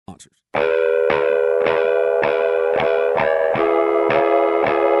sponsors.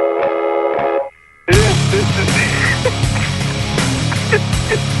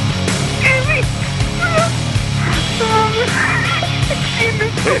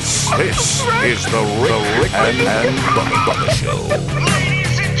 This is the Rick and Bubba Show.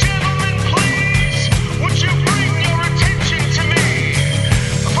 Ladies and gentlemen, please, would you bring your attention to me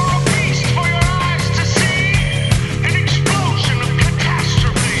for a feast for your eyes to see? An explosion of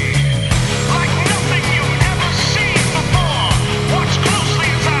catastrophe, like nothing you've ever seen before. Watch closely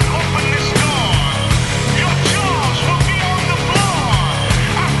as I open this door. Your jaws will be on the floor.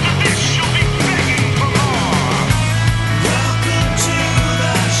 After this, you'll be begging for more. Welcome to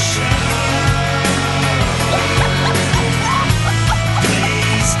the show.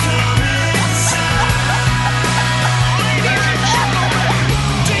 Please come inside. Ladies and gentlemen,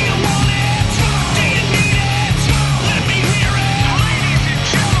 do you want it? Do you need it? Let me hear it. Ladies and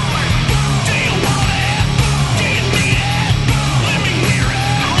gentlemen, do you want it? Do you need it? Let me hear it.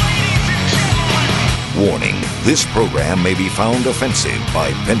 Ladies and gentlemen. Warning, this program may be found offensive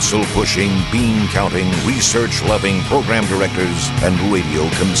by pencil-pushing, bean-counting, research-loving program directors and radio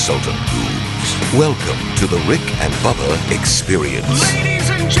consultant gurus. Welcome to the Rick and Bubba Experience. Ladies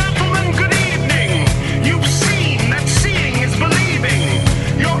and gentlemen, good evening. You've seen that seeing is believing.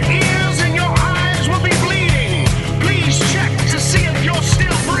 Your ears and your eyes will be bleeding. Please check to see if you're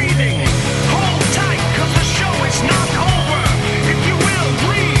still breathing. Hold tight, cause the show is not over. If you will,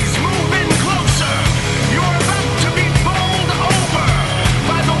 please move in closer. You're about to be bowled over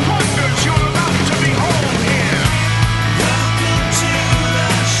by the wonders you're about to behold here. Welcome to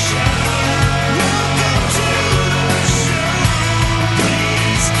the show. Welcome to the show.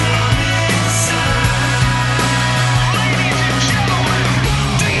 Please come inside. Ladies and gentlemen,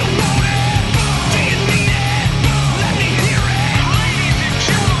 do you want it? Do you need it? Let me hear it. Ladies and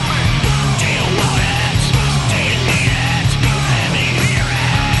gentlemen, do you want it? Do you need it? Let me hear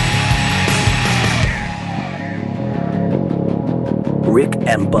it. Rick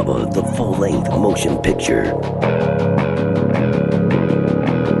and Bubba, the full-length motion picture.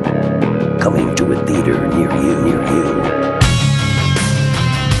 Coming to a theater near you.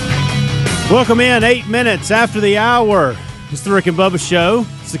 Welcome in, 8 minutes after the hour. It's the Rick and Bubba Show.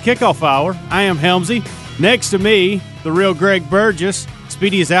 It's the kickoff hour. I am Helmsy. Next to me, the real Greg Burgess.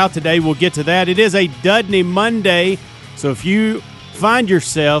 Speedy is out today. We'll get to that. It is a Dudney Monday, so if you find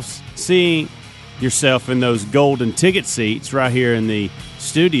yourself seeing yourself in those golden ticket seats right here in the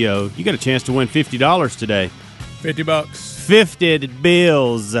studio, you got a chance to win $50 today. $50. 50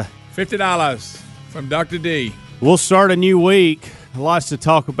 bills. $50 from Dr. D. We'll start a new week. Lots to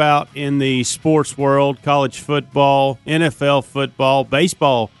talk about in the sports world. College football, NFL football,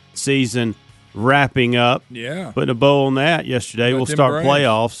 baseball season wrapping up. Yeah. Putting a bow on that yesterday. Got We'll them start Braves.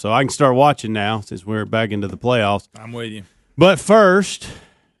 playoffs, so I can start watching now since we're back into the playoffs. I'm with you. But first,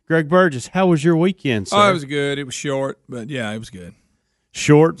 Greg Burgess, how was your weekend, sir? Oh, it was good. It was short, but yeah, it was good.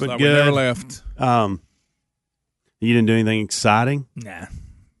 Short It's but like good. we never left. You didn't do anything exciting? Nah.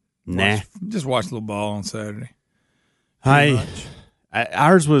 Nah. Just watched a little ball on Saturday.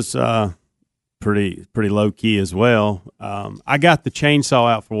 Ours was pretty low key as well. I got the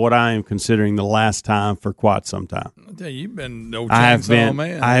chainsaw out for what I am considering the last time for quite some time. I tell you, you've been no I have chainsaw been.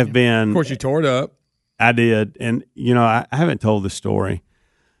 man. I have been. Of course, you tore it up. I did, and I haven't told this story.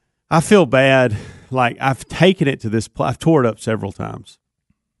 I feel bad. Like I've taken it to this. I've tore it up several times,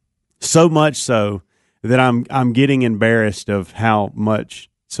 so much so that I'm getting embarrassed of how much.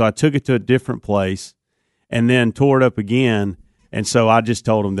 So I took it to a different place, and then tore it up again. And so I just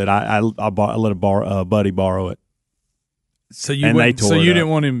told him that I let a buddy borrow it. So you And they wouldn't- tore so it you up. didn't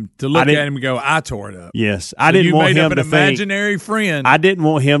want him to look I at didn't- him and go, "I tore it up." Yes, So I didn't you want made him up an to think. imaginary friend. I didn't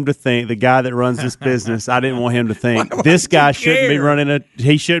want him to think, the guy that runs this business, I didn't want him to think Why this would you guy shouldn't be care? running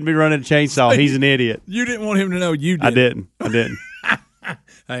he shouldn't be running a chainsaw. He's an idiot. You didn't want him to know you did. I didn't.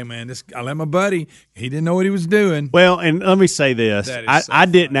 Hey man, I let my buddy. He didn't know what he was doing. Well, and let me say this. That is I, so I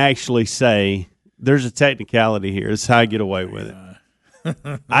didn't actually say, there's a technicality here. This is how I get away with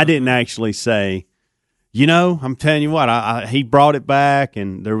it. I didn't actually say, I'm telling you what, he brought it back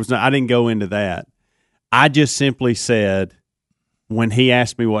and I didn't go into that. I just simply said, when he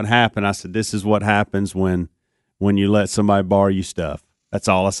asked me what happened, I said, this is what happens when you let somebody borrow you stuff. That's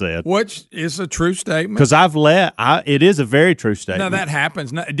all I said. Which is a true statement. Because it is a very true statement. Now that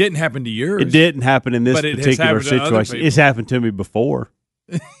happens. It didn't happen to yours. It didn't happen in this But it has particular happened to other situation. people. It's happened to me before.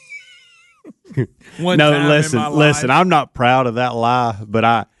 One No, time listen. in my life. I'm not proud of that lie, but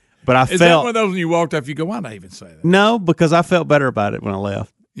I Is that felt one of those when you walked off, you go, "Why did I even say that?" no, because I felt better about it when I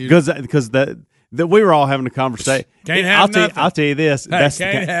left. You- Because that we were all having a conversation. Can't have nothing. I'll tell you this. Hey, That's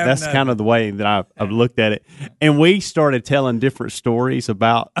can't have that's nothing. kind of the way that I've looked at it. And we started telling different stories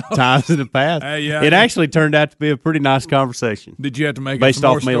about times in the past. Hey, yeah. It actually turned out to be a pretty nice conversation. Did you have to make up Based some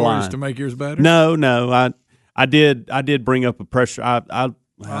more off me stories lying. to make yours better? No. I did bring up a pressure.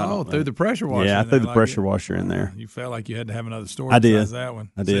 Through the pressure washer. Yeah, I in threw there, the pressure washer in there. You felt like you had to have another story I did. besides that one.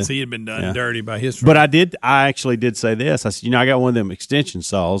 I did. Since he had been done Yeah. dirty by his But friend. I actually did say this. I said, I got one of them extension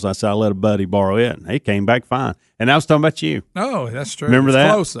saws. I said, I let a buddy borrow it, and he came back fine. And I was talking about you. No, that's true. Remember It's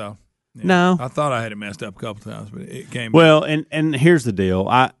that? close, though. Yeah. No. I thought I had it messed up a couple times, but it came Well, and here's the deal.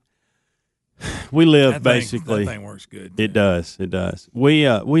 We live that basically. thing works good. It does. It does. We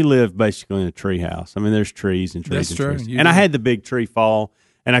live basically in a tree house. I mean, there's trees and trees That's and true. trees. You And I do. had the big tree fall,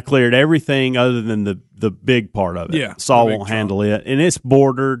 and I cleared everything other than the big part of it. Yeah, Saw the big won't handle it, and it's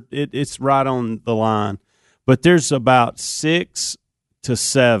bordered. It's right on the line, but there's about 6 to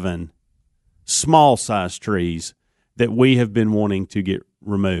 7 small size trees that we have been wanting to get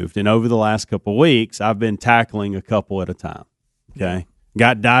removed. And over the last couple of weeks, I've been tackling a couple at a time. Okay,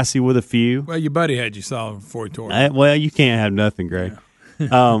 got dicey with a few. Well, your buddy had you solved before he tore it. Well, you can't have nothing, Greg.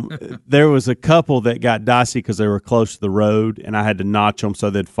 There was a couple that got dicey because they were close to the road, and I had to notch them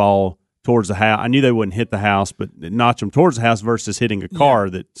so they'd fall towards the house. I knew they wouldn't hit the house, but notch them towards the house versus hitting a car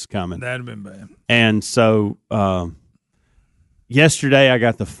that's coming. That'd have been bad. And so yesterday I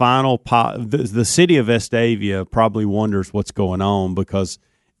got the final pile. The city of Vestavia probably wonders what's going on because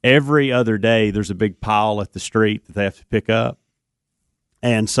every other day there's a big pile at the street that they have to pick up.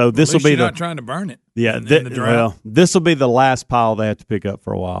 And so this will be not trying to burn it. Yeah, in the drought. this will be the last pile they have to pick up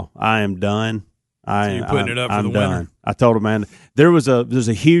for a while. I am done. you're putting it up for I'm the done. winter. I told him, man, there's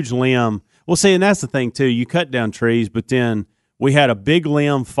a huge limb. Well, see, and that's the thing too. You cut down trees, but then we had a big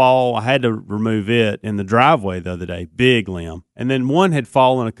limb fall. I had to remove it in the driveway the other day. Big limb, and then one had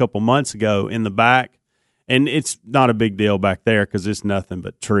fallen a couple months ago in the back, and it's not a big deal back there because it's nothing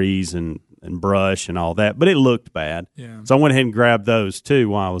but trees and brush and all that, but it looked bad. Yeah. So I went ahead and grabbed those too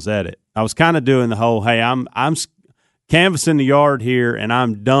while I was at it. I was kind of doing the whole, hey, I'm canvassing the yard here and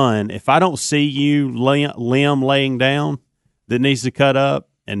I'm done. If I don't see you limb laying down that needs to cut up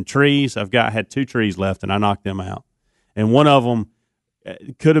and trees, had 2 trees left and I knocked them out. And one of them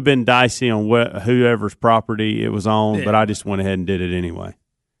could have been dicey on whoever's property it was on, but I just went ahead and did it anyway.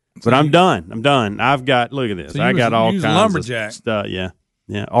 But I'm done. I've got, look at this. So I got all kinds lumberjack. of stuff. Yeah.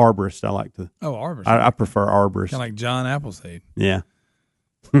 Yeah, arborist. I like to. Oh, arborist. I prefer arborist. Kind of like John Appleseed. Yeah.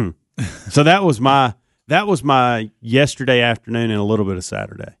 So that was my yesterday afternoon and a little bit of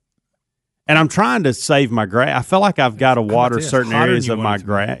Saturday, and I'm trying to save my grass. I feel like I've got to water it's certain hotter areas than of you my wanted to.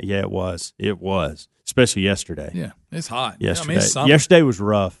 grass. Yeah, it was, especially yesterday. Yeah, it's hot. Yesterday, I mean, it's summer. yesterday was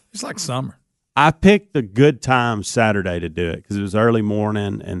rough. It's like summer. I picked a good time Saturday to do it because it was early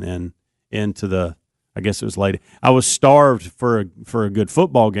morning and then into the. I guess it was late. I was starved for a good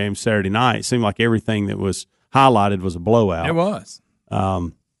football game Saturday night. It seemed like everything that was highlighted was a blowout. It was.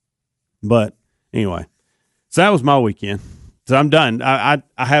 But anyway, so that was my weekend. So I'm done. I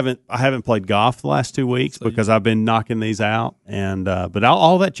haven't played golf the last 2 weeks because I've been knocking these out. And but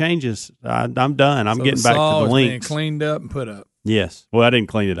all that changes. I'm done. I'm getting back to the being links. cleaned up and put up. Yes. Well, I didn't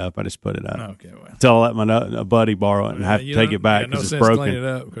clean it up. I just put it up. Okay, well. Until I let a buddy borrow it and have to You take don't- it back yeah, no because sense it's broken. cleaning it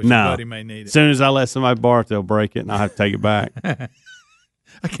up 'cause your No. buddy may need it. As soon as I let somebody borrow it, they'll break it and I'll have to take it back.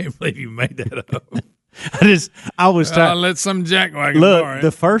 I can't believe you made that up. I was I'll trying. let some jackwagon borrow Look,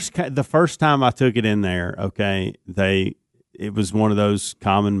 it. the first time I took it in there, okay, it was one of those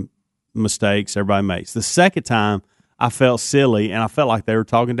common mistakes everybody makes. The second time, I felt silly, and I felt like they were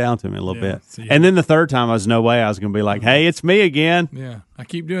talking down to me a little bit. so And then the third time, I was no way I was going to be like, hey, it's me again. Yeah, I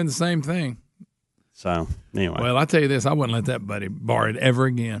keep doing the same thing. So, anyway. Well, I tell you this, I wouldn't let that buddy borrow it ever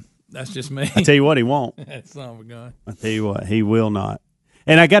again. That's just me. I tell you what, he won't. That son of a gun. I tell you what, he will not.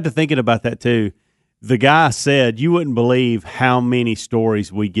 And I got to thinking about that, too. The guy said, you wouldn't believe how many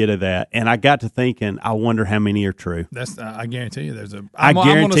stories we get of that. And I got to thinking, I wonder how many are true. That's I guarantee you there's a I I'm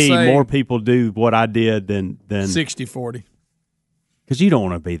gonna guarantee say more people do what I did than 60-40. because you don't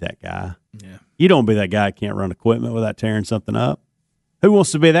want to be that guy. Yeah. You don't want to be that guy that can't run equipment without tearing something up. Who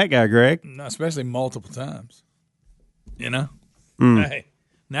wants to be that guy, Greg? No, especially multiple times. You know? Mm. Hey,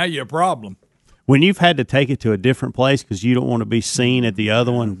 now you're a problem. When you've had to take it to a different place because you don't want to be seen at the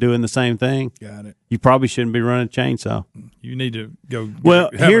other one doing the same thing, Got it. you probably shouldn't be running a chainsaw. You need to go Well,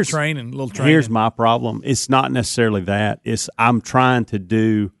 have here's a little training. Here's my problem. It's not necessarily that. It's I'm trying to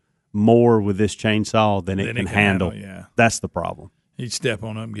do more with this chainsaw than it can handle. Yeah. That's the problem. You'd step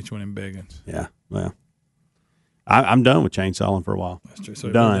on up and get you one of them big ones. Yeah. Well, I'm done with chainsawing for a while. That's true. So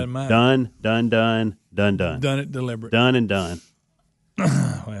it really doesn't matter. Done. Done it deliberate. Done and done.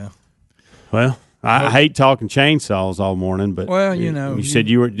 Well, Well, I hate talking chainsaws all morning, but well, you said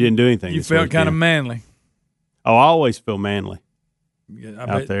you didn't do anything. You felt kind of manly. Oh, I always feel manly. Yeah,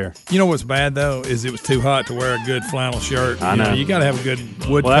 out there. You know what's bad though is it was too hot to wear a good flannel shirt. I know. You got to have a good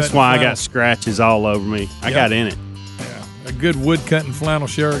wood. Well, that's why flannel. I got scratches all over me. I got in it. Yeah, a good wood cutting flannel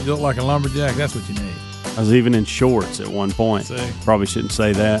shirt. You look like a lumberjack. That's what you need. I was even in shorts at one point. See? Probably shouldn't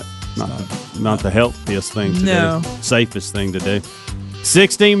say that. Not the healthiest thing to do. Safest thing to do.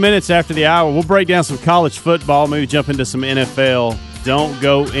 16 minutes after the hour, we'll break down some college football, maybe jump into some NFL. Don't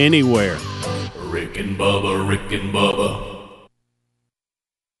go anywhere. Rick and Bubba, Rick and Bubba.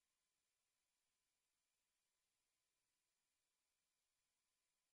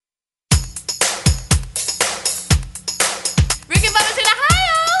 Rick and Bubba's in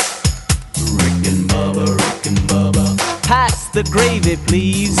Ohio. Rick and Bubba, Rick and Bubba. Pass the gravy,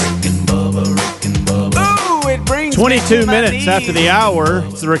 please. Rick and Bubba, Rick and Bubba. Ooh, it brings 22 me to my minutes after the knees. hour,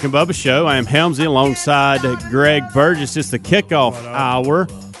 it's the Rick and Bubba Show. I am Helmsy alongside Greg Burgess. It's the kickoff hour.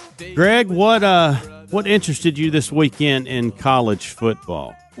 Greg, what interested you this weekend in college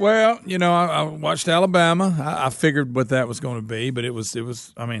football? Well, I watched Alabama. I figured what that was going to be, but it was.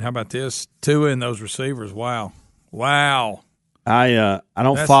 I mean, how about this? Tua and those receivers. Wow. I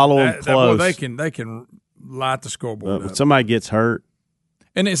don't follow them close. Well, they can light the scoreboard But up. somebody gets hurt.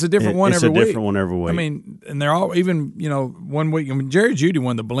 And it's a different one every week. It's a different one every week. I mean, and they're all even. 1 week. I mean, Jerry Jeudy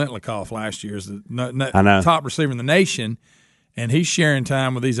won the Blintlakoff last year as the I know. top receiver in the nation, and he's sharing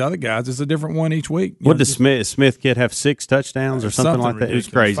time with these other guys. It's a different one each week. What did Smith kid have 6 touchdowns or something like that? It was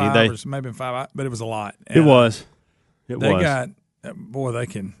ridiculous. crazy. 5 or maybe 5, but it was a lot. It was. They They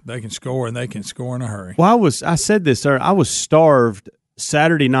can score, and they can score in a hurry. Well, I said this earlier. I was starved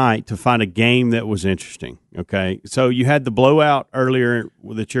Saturday night to find a game that was interesting. Okay, so you had the blowout earlier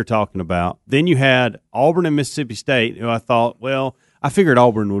that you're talking about. Then you had Auburn and Mississippi State, who I thought, I figured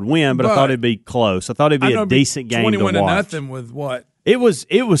Auburn would win, but I thought it'd be close. I thought it'd be a decent game to watch. 21-0 with what? It was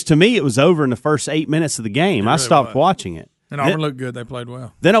to me. It was over in the first 8 minutes of the game. I stopped watching it. And Auburn looked good. They played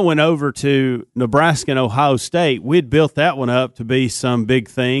well. Then I went over to Nebraska and Ohio State. We'd built that one up to be some big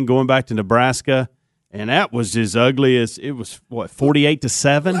thing, going back to Nebraska, and that was as ugly as it was.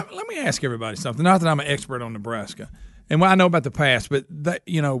 48-7. Let me ask everybody something. Not that I'm an expert on Nebraska, and I know about the past, but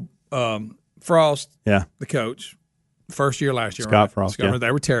Frost, the coach, first year last year, Scott Frost,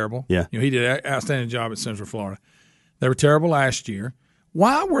 they were terrible. Yeah, he did an outstanding job at Central Florida. They were terrible last year.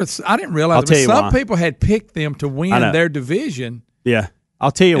 I didn't realize some people had picked them to win their division. Yeah,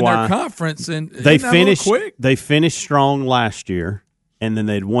 I'll tell you in why. Their conference, and they finished quick. They finished strong last year, and then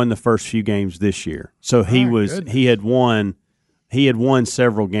they'd won the first few games this year. So he had won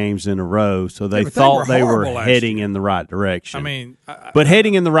several games in a row. So they thought they were heading in the right direction. I mean, but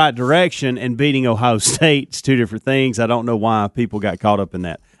heading in the right direction and beating Ohio State is two different things. I don't know why people got caught up in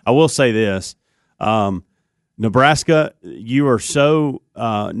that. I will say this. Nebraska, you are so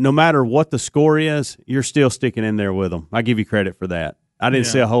no matter what the score is, you're still sticking in there with them. I give you credit for that. I didn't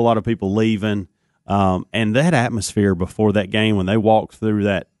see a whole lot of people leaving, and that atmosphere before that game when they walked through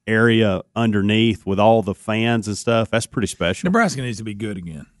that area underneath with all the fans and stuff, that's pretty special. Nebraska needs to be good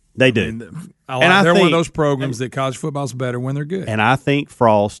again. They do. They're one of those programs that college football's better when they're good. And I think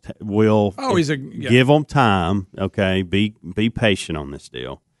Frost will give them time. Okay, be patient on this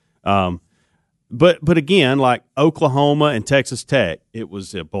deal. But again, like Oklahoma and Texas Tech, it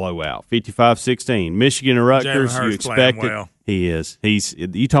was a blowout, 55-16. Michigan and Rutgers, you expected. Well. He is.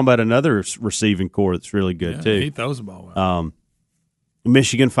 You talking about another receiving core that's really good too. He throws the ball well.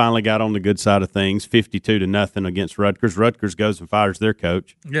 Michigan finally got on the good side of things, 52-0 against Rutgers. Rutgers goes and fires their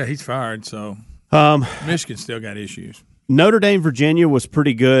coach. Yeah, he's fired. So Michigan still got issues. Notre Dame, Virginia was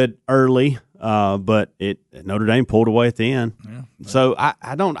pretty good early, but Notre Dame pulled away at the end. Yeah, so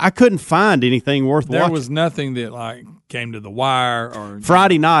I couldn't find anything worth watching. There was nothing that came to the wire or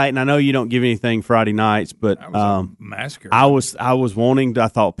Friday night, and I know you don't give anything Friday nights, but that was a massacre. I was wanting. I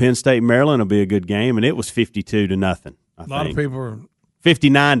thought Penn State Maryland would be a good game, and it was 52-0. A lot of people are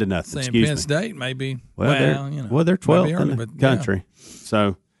 59-0. Saying Penn State maybe. They're 12th in the country,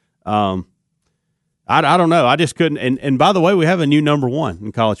 so. I don't know. I just couldn't. And by the way, we have a new number one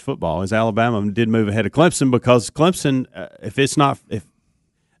in college football. As Alabama did move ahead of Clemson because Clemson, if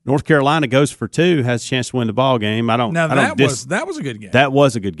North Carolina goes for 2, has a chance to win the ball game. That was a good game. That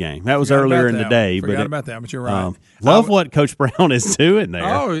was a good game. That was earlier in the day. Forgot about that, but you're right. Love what Coach Brown is doing there.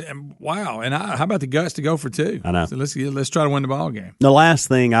 Oh, wow! And how about the guts to go for 2? I know. So let's try to win the ball game. The last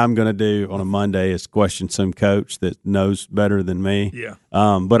thing I'm going to do on a Monday is question some coach that knows better than me. Yeah.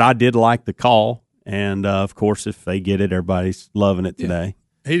 But I did like the call. And, of course, if they get it, everybody's loving it today.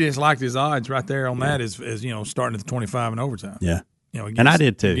 He just liked his odds right there on that as starting at the 25 in overtime. Yeah. And I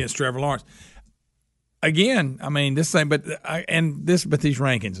did too. Against Trevor Lawrence. Again, I mean, this thing, but these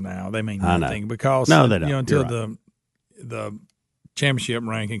rankings now, they mean nothing because no, they don't. Until the championship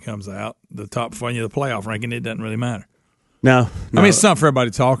ranking comes out, the top four, the playoff ranking, it doesn't really matter. No. I mean, it's something for everybody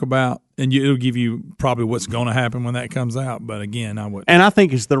to talk about, and it'll give you probably what's going to happen when that comes out. But again, I would, and I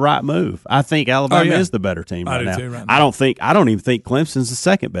think it's the right move. I think Alabama is the better team right now. Too, right now. I don't even think Clemson's the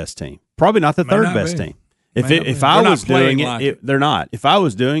second best team. Probably not the third best team. If I was doing it, they're not. If I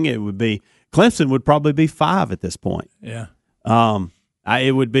was doing it, it would be Clemson would probably be 5 at this point. Yeah.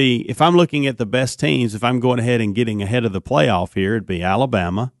 It would be, if I'm looking at the best teams, if I'm going ahead and getting ahead of the playoff here, it'd be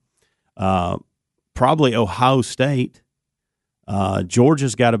Alabama, probably Ohio State.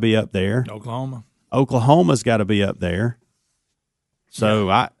 Georgia's got to be up there. Oklahoma's got to be up there. So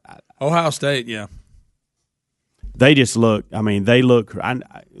Ohio State, yeah. They just look. I mean, they look.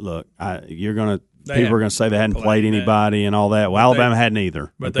 You're gonna. People are going to say they hadn't played anybody and all that. Well, Alabama hadn't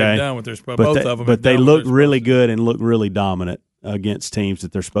either. But they've done what they're supposed to. Both of them. But they look really good and look really dominant against teams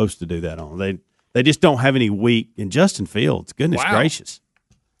that they're supposed to do that on. They just don't have any weak. And Justin Fields, goodness gracious,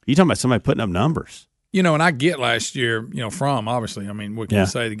 you talking about somebody putting up numbers? And I get last year, from obviously. I mean, what can you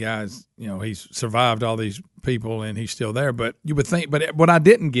say? The guy's, he's survived all these people and he's still there. But you would think. But what I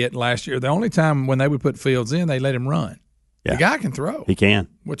didn't get last year, the only time when they would put Fields in, they let him run. Yeah. The guy can throw. He can,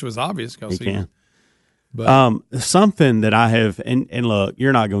 which was obvious because he can. But something that I have, and look,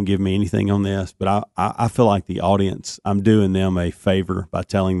 you're not going to give me anything on this, but I feel like the audience, I'm doing them a favor by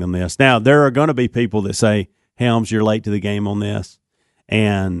telling them this. Now, there are going to be people that say, Helms, you're late to the game on this.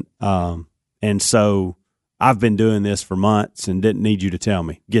 And so I've been doing this for months and didn't need you to tell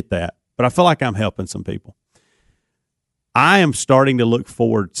me. Get that. But I feel like I'm helping some people. I am starting to look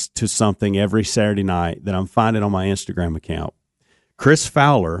forward to something every Saturday night that I'm finding on my Instagram account. Chris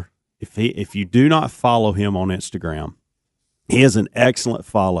Fowler, if you do not follow him on Instagram, he is an excellent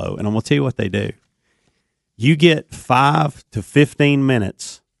follow. And I'm going to tell you what they do. You get 5 to 15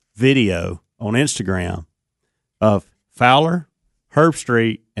 minutes video on Instagram of Fowler,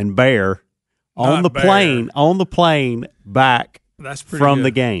 Herbstreit, and Bear on the plane back from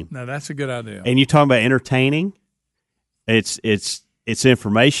the game. No, that's a good idea. And you're talking about entertaining. It's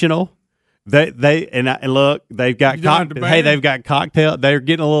informational. Look, they've got they've got cocktail. They're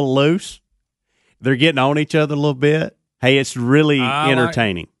getting a little loose. They're getting on each other a little bit. Hey, it's really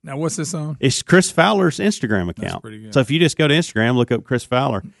entertaining. Now, what's this on? It's Chris Fowler's Instagram account. That's pretty good. So if you just go to Instagram, look up Chris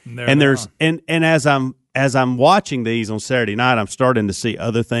Fowler, and as I'm watching these on Saturday night, I'm starting to see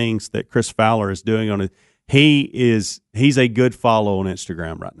other things that Chris Fowler is doing on it. He's a good follow on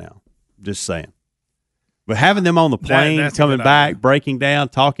Instagram right now. Just saying. But having them on the plane, coming back, breaking down,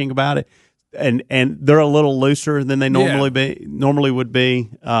 talking about it, and they're a little looser than they normally would be.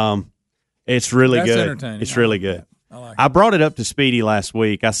 It's really good. Entertaining. It's really good. I brought it up to Speedy last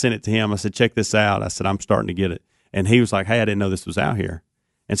week. I sent it to him. I said, check this out. I said, I'm starting to get it. And he was like, hey, I didn't know this was out here.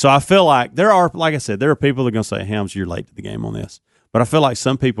 And so I feel like there are people that are going to say, Helms, you're late to the game on this. But I feel like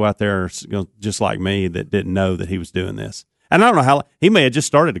some people out there are just like me that didn't know that he was doing this. And I don't know how he may have just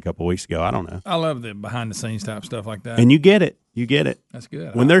started a couple of weeks ago. I don't know. I love the behind-the-scenes type stuff like that. And you get it. That's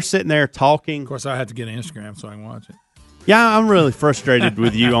good. When they're sitting there talking. Of course, I have to get an Instagram so I can watch it. Yeah, I'm really frustrated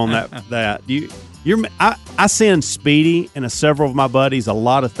with you on that. I send Speedy and several of my buddies a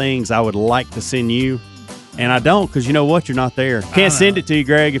lot of things I would like to send you, and I don't because you know what? You're not there. Can't send it to you,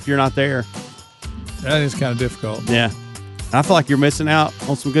 Greg, if you're not there. That is kind of difficult. Yeah. I feel like you're missing out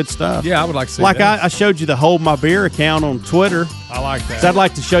on some good stuff. Yeah, I would like to see that. Like I showed you the Hold My Beer account on Twitter. I like that. So I'd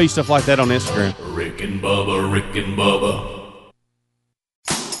like to show you stuff like that on Instagram. Rick and Bubba, Rick and Bubba.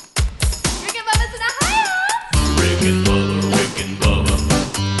 Rick and Bubba's in Ohio. Rick and Bubba, Rick and Bubba.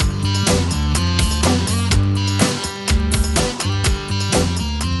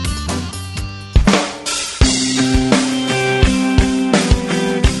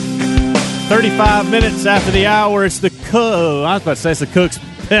 35 minutes after the hour, it's the Cook's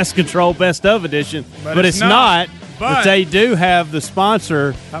Pest Control Best of Edition, but it's not. But they do have the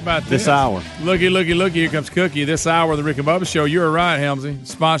sponsor. How about this hour? Looky, here comes Cookie. This hour of the Rick and Bubba Show, you're right, Helmsy.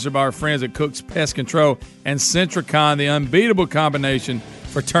 Sponsored by our friends at Cook's Pest Control and Centricon, the unbeatable combination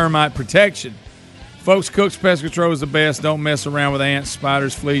for termite protection. Folks, Cook's Pest Control is the best. Don't mess around with ants,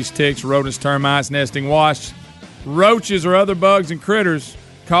 spiders, fleas, ticks, rodents, termites, nesting wasps, roaches, or other bugs and critters.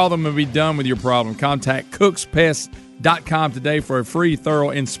 Call them and be done with your problem. Contact cookspest.com today for a free, thorough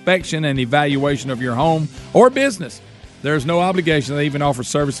inspection and evaluation of your home or business. There's no obligation. They even offer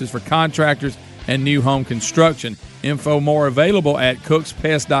services for contractors and new home construction. Info more available at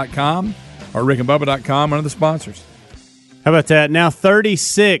cookspest.com or rickandbubba.com under the sponsors. How about that? Now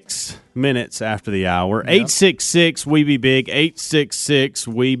 36 minutes after the hour. 866 We Be Big. 866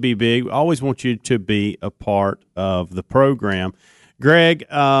 We Be Big. Always want you to be a part of the program. Greg,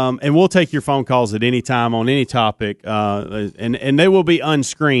 and we'll take your phone calls at any time on any topic, and they will be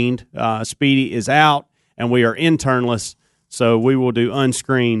unscreened. Speedy is out, and we are internless, so we will do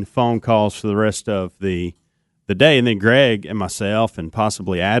unscreened phone calls for the rest of the day, and then Greg and myself and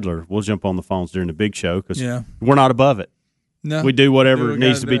possibly Adler will jump on the phones during the big show because we're not above it. No, we do whatever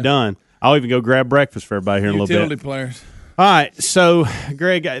needs to be done. I'll even go grab breakfast for everybody here in a little bit. Utility players. All right, so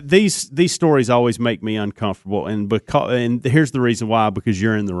Greg, these stories always make me uncomfortable, and here's the reason why: because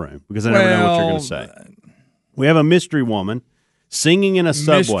you're in the room, because I never know what you're going to say. We have a mystery woman singing in a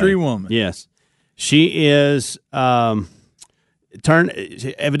subway. Mystery woman, yes, she is. Evidently,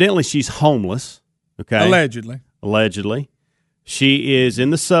 she's homeless. Okay, allegedly, she is in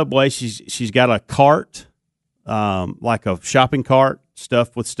the subway. She's got a cart, like a shopping cart,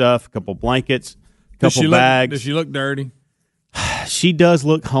 stuffed with stuff, a couple blankets, a couple bags. Does she look dirty? She does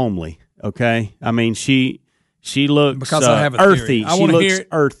look homely, okay? I mean, she looks because I have a earthy. Theory. She looks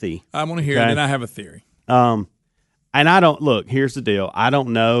earthy. I want to hear it, and I have a theory. And I don't – look, here's the deal. I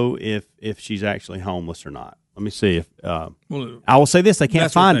don't know if she's actually homeless or not. Let me see if I will say this. They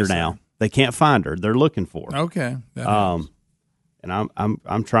can't find her now. They can't find her. They're looking for her. Okay. And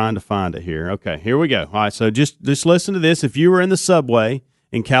I'm trying to find it here. Okay, here we go. All right, so just listen to this. If you were in the subway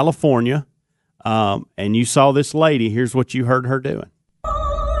in California – and you saw this lady, here's what you heard her doing. Oh,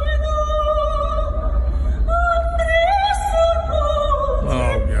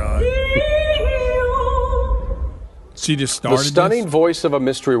 God. She just started The stunning voice of a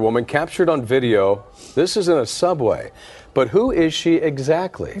mystery woman captured on video. This is in a subway. But who is she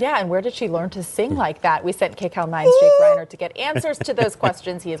exactly? Yeah, and where did she learn to sing like that? We sent KCAL 9's Jake Reiner to get answers to those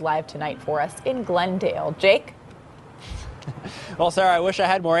questions. He is live tonight for us in Glendale. Jake? Well, Sarah, I wish I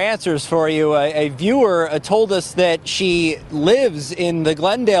had more answers for you. A viewer told us that she lives in the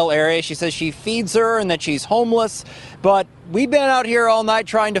Glendale area. She says she feeds her and that she's homeless. But we've been out here all night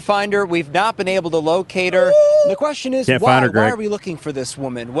trying to find her. We've not been able to locate her. The question is, why are we looking for this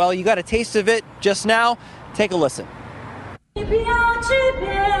woman? Well, you got a taste of it just now. Take a listen.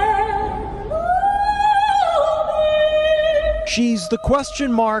 She's the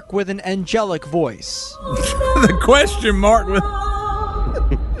question mark with an angelic voice. The question mark with...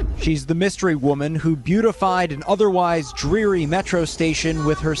 She's the mystery woman who beautified an otherwise dreary metro station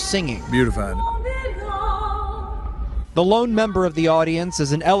with her singing. Beautified. The lone member of the audience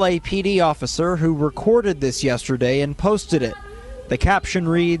is an LAPD officer who recorded this yesterday and posted it. The caption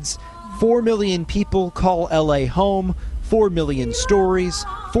reads, 4 million people call LA home, 4 million stories,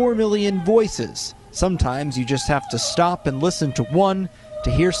 4 million voices. Sometimes you just have to stop and listen to one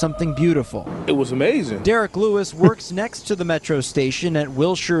to hear something beautiful. It was amazing. Derek Lewis works next to the metro station at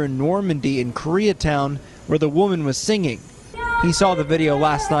Wilshire and Normandy in Koreatown, where the woman was singing. He saw the video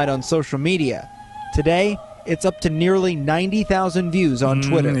last night on social media. Today, it's up to nearly 90,000 views on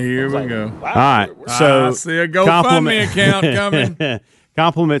Twitter. Here we go. All right, so I see a GoFundMe account coming.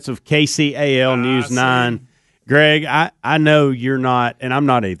 Compliments of KCAL News 9. Greg, I know you're not, and I'm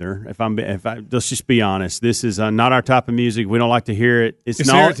not either. Let's just be honest. This is not our type of music. We don't like to hear it. It's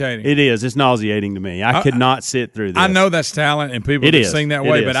irritating. It is. It's nauseating to me. I could not sit through this. I know that's talent and people that sing that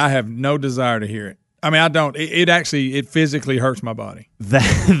way, but I have no desire to hear it. I mean, I don't. It physically hurts my body.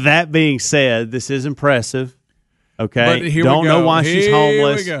 That being said, this is impressive. Okay, don't know why she's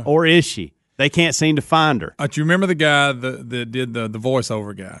homeless, or is she? They can't seem to find her. Do you remember the guy that did the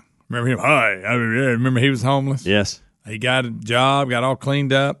voiceover guy? Remember him? Hi. Remember he was homeless? Yes. He got a job, got all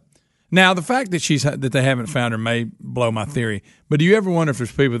cleaned up. Now, the fact that they haven't found her may blow my theory. But do you ever wonder if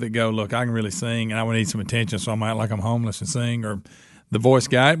there's people that go, look, I can really sing and I would need some attention, so I might like I'm homeless and sing? Or the voice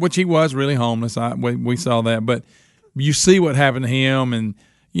guy, which he was really homeless. We saw that. But you see what happened to him, and,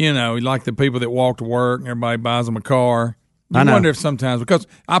 you know, like the people that walk to work and everybody buys them a car. I wonder if sometimes, because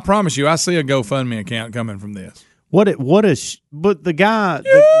I promise you, I see a GoFundMe account coming from this. But the guy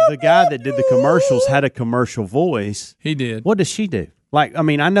that did the commercials had a commercial voice. He did. What does she do? Like, I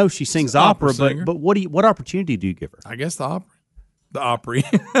mean, I know she sings opera, but what opportunity do you give her? I guess the opera.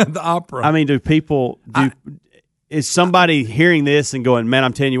 The opera. I mean, is somebody hearing this and going, man,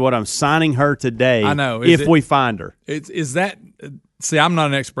 I'm telling you what, I'm signing her today. I know. If we find her. Is that see, I'm not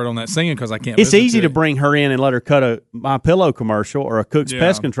an expert on that singing because I can't. It's easy to bring her in and let her cut a My Pillow commercial or a Cook's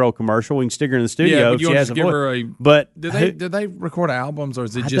Pest Control commercial. We can stick her in the studio. Yeah, but if she has a voice. But did they record albums or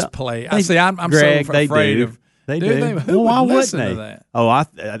is it just play? I'm so afraid of They Do do. they? Who would why listen wouldn't to they? that? Oh,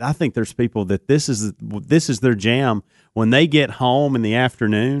 I think there's people that this is their jam. When they get home in the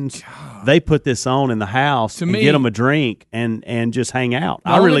afternoons, they put this on in the house To and me- get them a drink and just hang out. The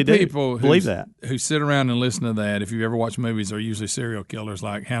I only really do people believe that. who sit around and listen to that, if you ever watch movies, are usually serial killers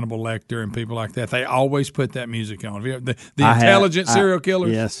like Hannibal Lecter and people like that. They always put that music on. Have you ever- The intelligent serial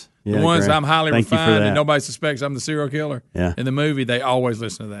killers, Yes. the Yeah, ones Greg. I'm highly Thank you for refined that. and nobody suspects I'm the serial killer. Yeah. In the movie, they always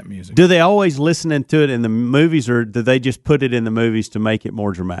listen to that music. Do they always listen to it in the movies, or do they just put it in the movies to make it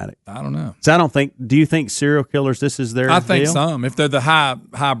more dramatic? I don't know. So I don't think. Do you think serial killers? This is their. I think deal? some. If they're the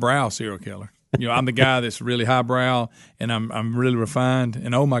highbrow serial killer, I'm the guy that's really highbrow and I'm really refined.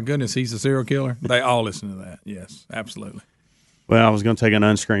 And oh my goodness, he's a serial killer. They all listen to that. Yes, absolutely. Well, I was going to take an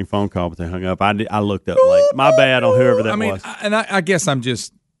unscreened phone call, but they hung up. I looked up late. My bad on whoever that was. I guess I'm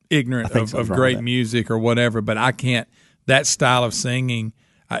just ignorant of great music or whatever, but I can't. That style of singing,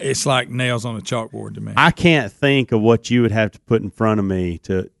 it's like nails on a chalkboard to me. I can't think of what you would have to put in front of me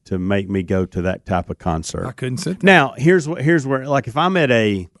to make me go to that type of concert. I couldn't sit there. Now, here's where, like, if I'm at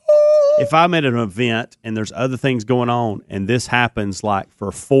an event and there's other things going on and this happens like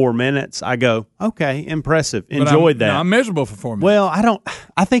for 4 minutes, I go, okay, impressive, But enjoyed that. I'm miserable for 4 minutes. Well,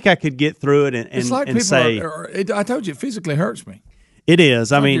 I think I could get through it It's like and people say I told you, it physically hurts me. it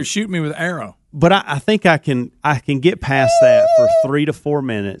is. I Like mean, you're shooting me with an arrow. but I think I can get past that for 3 to 4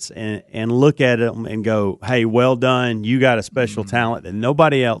 minutes and look at it and go, hey, well done. You got a special talent that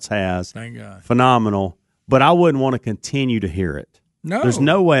nobody else has. Thank God. Phenomenal. But I wouldn't want to continue to hear it. No. There's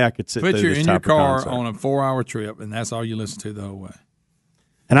no way I could sit Put through you this in your type of car concert. on a 4-hour trip, and that's all you listen to the whole way.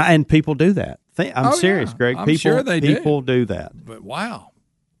 And people do that. I'm Oh, serious, yeah. Greg. I'm People, sure they do. people do that. But wow.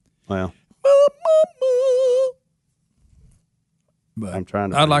 Well, But I'm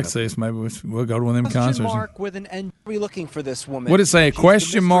trying to. I'd like think to see us. Maybe we'll go to one of them Question concerts. mark with an N. Are we looking for this woman? What did it say? A She's the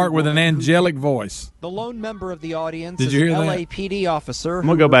question mystery mark with an woman who- angelic voice. The lone member of the audience Did is you an hear that? LAPD officer. I'm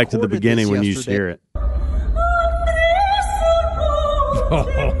gonna go back to the beginning when you hear it.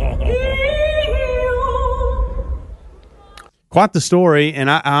 Quite the story, and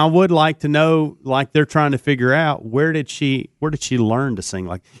I would like to know, like they're trying to figure out where did she learn to sing?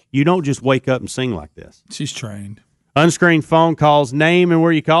 Like, you don't just wake up and sing like this. She's trained. Unscreened phone calls, name and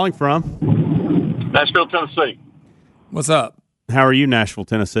where you calling from? Nashville, Tennessee. What's up? How are you, Nashville,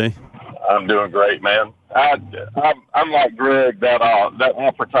 Tennessee? I'm doing great, man. I'm like Greg. That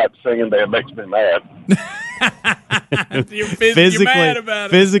opera type singing that makes me mad. You're mad about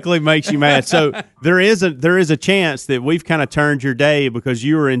it. Physically makes you mad. So there is a chance that we've kind of turned your day because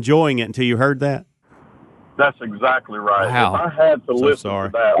you were enjoying it until you heard that. That's exactly right. Wow. If I had to So listen sorry.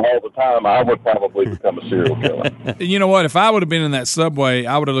 to that all the time, I would probably become a serial killer. You know what? If I would have been in that subway,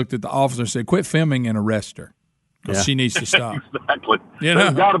 I would have looked at the officer and said, "Quit filming and arrest her, because Yeah. she needs to stop." Exactly. You know?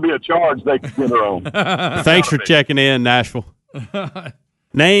 There's got to be a charge they can get her on. Thanks for checking in, Nashville.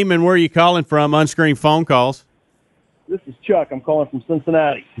 Name and where you calling from? Unscreened phone calls. This is Chuck. I'm calling from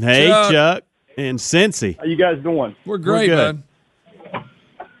Cincinnati. Hey, Chuck. Chuck and Cincy. How you guys doing? We're great, good. bud.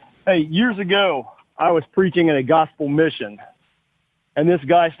 Hey, years ago, I was preaching at a gospel mission, and this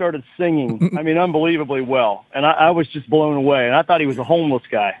guy started singing, I mean, unbelievably well. And I was just blown away, and I thought he was a homeless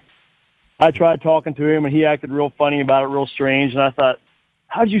guy. I tried talking to him, and he acted real funny about it, real strange, and I thought,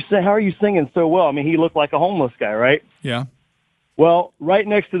 how are you singing so well? I mean, he looked like a homeless guy, right? Yeah. Well, right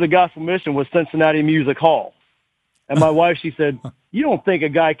next to the gospel mission was Cincinnati Music Hall. And my wife, she said, you don't think a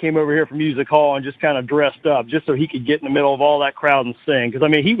guy came over here from Music Hall and just kind of dressed up just so he could get in the middle of all that crowd and sing? Because, I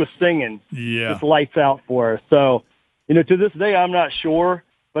mean, he was singing just lights out for us. So, you know, to this day, I'm not sure,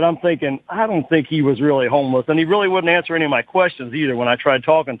 but I'm thinking, I don't think he was really homeless. And he really wouldn't answer any of my questions either when I tried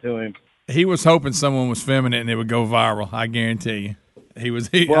talking to him. He was hoping someone was filming it and it would go viral. I guarantee you.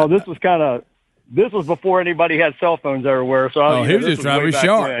 Well, this was before anybody had cell phones everywhere. So he was just trying to be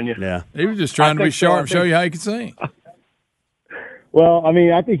sharp. Yeah. He was just trying to be sharp and show you how he could sing. Well, I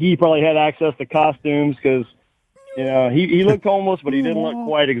mean, I think he probably had access to costumes because, you know, he looked homeless, but he didn't look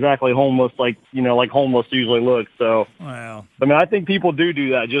quite exactly homeless like homeless usually looks. So, wow. I mean, I think people do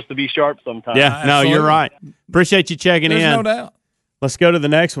that just to be sharp sometimes. Yeah, no, you're right. Appreciate you checking There's in. no doubt. Let's go to the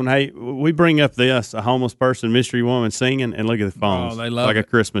next one. Hey, we bring up this, a homeless person, mystery woman singing, and look at the phones. Oh, they love like it. a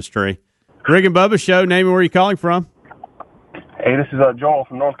Christmas tree. Rick and Bubba Show, name and where you calling from. Hey, this is Joel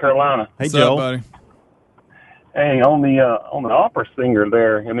from North Carolina. Hey, What's Joel. up, buddy? Hey, on the opera singer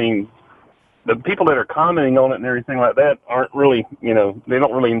there, I mean, the people that are commenting on it and everything like that aren't really, you know, they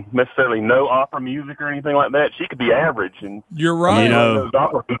don't really necessarily know opera music or anything like that. She could be average, and You're right. You know, those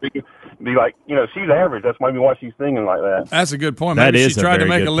opera music be like, you know, she's average. That's maybe why she's singing like that. That's a good point. That Maybe is she a tried to very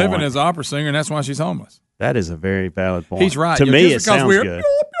make good a living point. as an opera singer, and that's why she's homeless. That is a very valid point. He's right. To You know, me, just it because sounds we're good.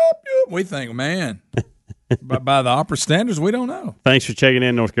 we think, man, By the opera standards, we don't know. Thanks for checking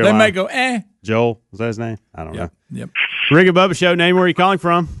in, North Carolina. They may go, eh. Joel, was that his name? I don't know. Yep. Rick and Bubba Show, name where you calling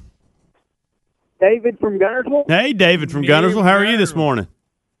from? David from Gunnersville. Hey, David from Gunnersville. How are you this morning?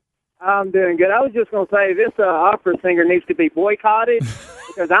 I'm doing good. I was just going to say this opera singer needs to be boycotted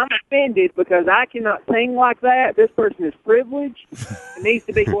because I'm offended because I cannot sing like that. This person is privileged. It needs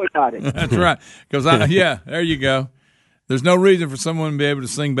to be boycotted. That's right. Because there you go. There's no reason for someone to be able to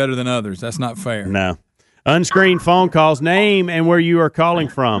sing better than others. That's not fair. No. Unscreened phone calls. Name and where you are calling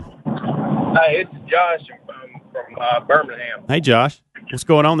from. Hey, it's Josh from Birmingham. Hey, Josh. What's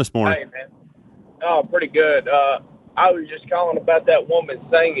going on this morning? Hey, man. Oh, pretty good. I was just calling about that woman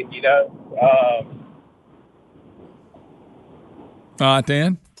singing, you know. All right,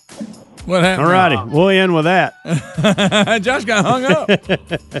 then. What happened? All righty. We'll end with that. Josh got hung up.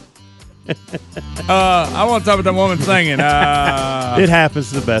 I want to talk about that woman singing. It happens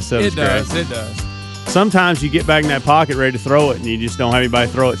to the best of us. It does. Sometimes you get back in that pocket ready to throw it, and you just don't have anybody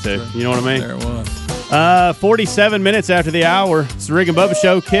to throw it to. You know what I mean? There it was. 47 minutes after the hour. It's the Rick and Bubba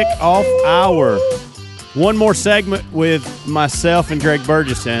Show kick-off hour. One more segment with myself and Greg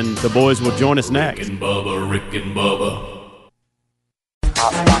Burgess, and the boys will join us next. Rick and Bubba.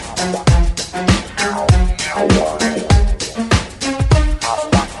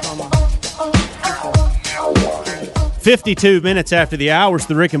 52 minutes after the hour, it's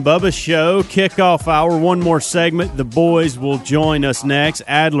the Rick and Bubba Show kickoff hour. One more segment. The boys will join us next.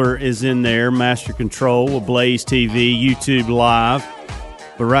 Adler is in there, master control of Blaze TV, YouTube Live.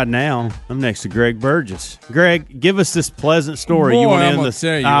 But right now, I'm next to Greg Burgess. Greg, give us this pleasant story you want to end this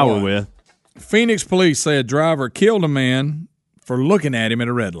hour with. Phoenix police say a driver killed a man for looking at him at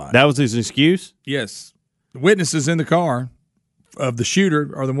a red light. That was his excuse? Yes. The witnesses in the car of the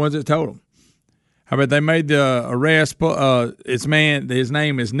shooter are the ones that told him. How about they made the arrest? His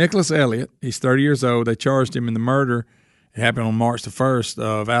name is Nicholas Elliott. He's 30 years old. They charged him in the murder. It happened on March the 1st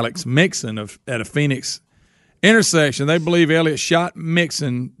of Alex Mixon at a Phoenix intersection. They believe Elliott shot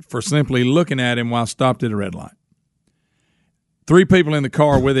Mixon for simply looking at him while stopped at a red light. 3 people in the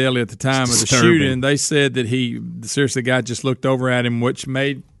car with Elliott at the time of the shooting. They said that the guy just looked over at him, which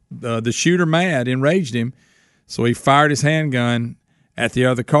made the shooter mad, enraged him. So he fired his handgun at the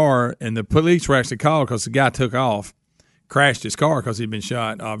other car, and the police were actually called because the guy took off, crashed his car because he'd been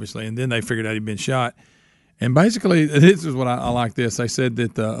shot, obviously, and then they figured out he'd been shot. And basically, this is what I like this. They said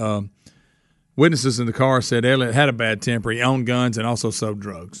that the witnesses in the car said Elliott had a bad temper, he owned guns, and also sold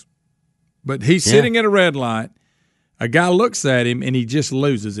drugs. But he's sitting at a red light. A guy looks at him, and he just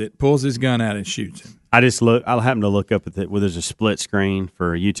loses it, pulls his gun out and shoots him. I happened to look up at where there's a split screen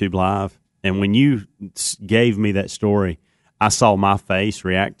for YouTube Live, and when you gave me that story, I saw my face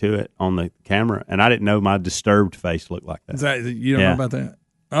react to it on the camera, and I didn't know my disturbed face looked like that. You don't know about that?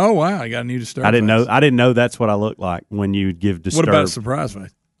 Oh, wow. You got a new disturbed I didn't face. know. I didn't know that's what I looked like when you give disturbed. What about a surprise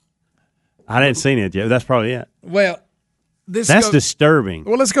face? I didn't see it yet. That's probably it. Well, that's disturbing.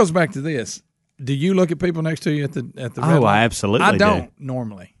 Well, this goes back to this. Do you look at people next to you at the red light? Oh, I absolutely do. I don't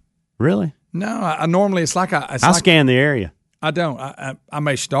normally. Really? No, I normally it's like I scan the area. I don't. I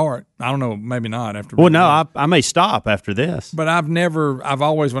may start. I don't know. Maybe not after. Well, no, I may stop after this. But I've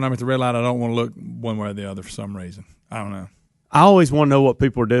always, when I'm at the red light, I don't want to look one way or the other for some reason. I don't know. I always want to know what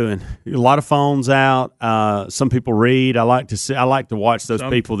people are doing. A lot of phones out. Some people read. I like to watch those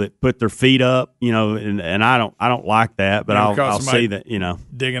people that put their feet up. You know, and I don't like that. But I'll see that. You know,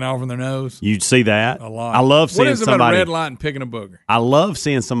 digging off in their nose. You'd see that a lot. I love seeing what is it somebody about a red light and picking a booger. I love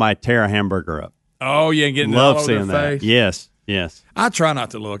seeing somebody tear a hamburger up. Oh yeah, getting love all over seeing their that. face. Yes. I try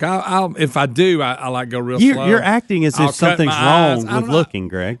not to look. I'll if I do, I like go real slow. You're acting as if something's wrong with looking,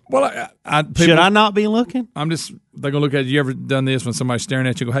 Greg. Well, should I not be looking? They're gonna look at you. Ever done this when somebody's staring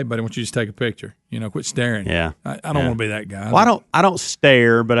at you? Go, hey, buddy, why don't you just take a picture? You know, quit staring. Yeah. I don't want to be that guy. Well, I don't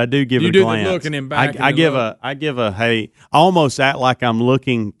stare, but I do give a glance. The looking in back. I give a hey. I almost act like I'm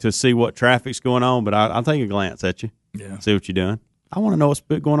looking to see what traffic's going on, but I'll take a glance at you. Yeah. See what you're doing. I want to know what's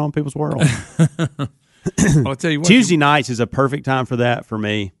going on in people's world. I'll tell you what. Tuesday nights is a perfect time for that for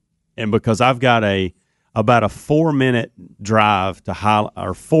me, and because I've got about a 4-minute drive to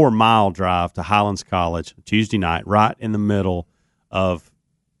 4-mile drive to Highlands College Tuesday night, right in the middle of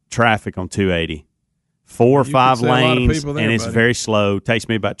traffic on 280. 4 or 5 lanes, and it's very slow. It takes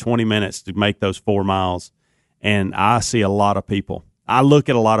me about 20 minutes to make those 4 miles, and I see a lot of people. I look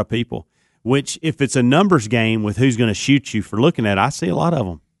at a lot of people, which if it's a numbers game with who's going to shoot you for looking at it, I see a lot of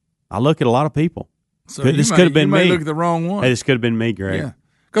them. I look at a lot of people. So this could have been me. Look at the wrong one. Hey, this could have been me, Greg. Yeah,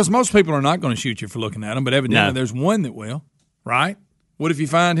 because most people are not going to shoot you for looking at them, but evidently there's one that will. Right? What if you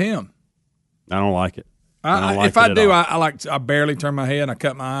find him? I don't like it. If I do, I barely turn my head and I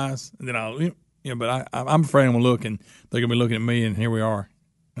cut my eyes, and then Yeah, but I'm afraid I'm looking. They're gonna be looking at me, and here we are.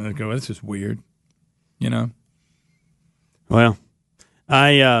 And they go, "This is weird," you know. Well,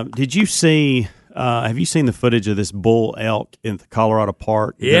 did you see? Have you seen the footage of this bull elk in the Colorado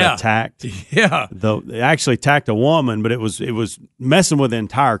Park that attacked? Yeah, it actually attacked a woman, but it was messing with the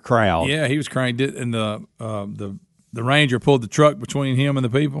entire crowd. Yeah, he was cranked it, and the ranger pulled the truck between him and the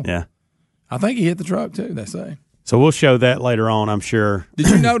people. Yeah, I think he hit the truck too. They say. So we'll show that later on, I'm sure. Did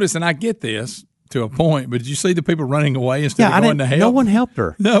you notice? And I get this to a point, but did you see the people running away instead of going to help? No one helped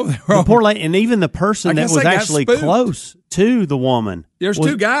her. No, the poor lady, and even the person that was actually close to the woman. There's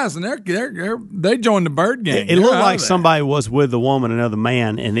two guys, and they joined the bird gang. It looked like somebody was with the woman, another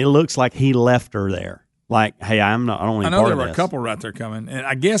man, and it looks like he left her there. Like, hey, I don't want any part of this. I know there were a couple right there coming, and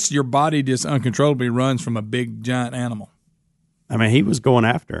I guess your body just uncontrollably runs from a big giant animal. I mean, he was going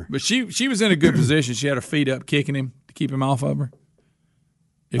after her. But she was in a good position. She had her feet up, kicking him to keep him off of her.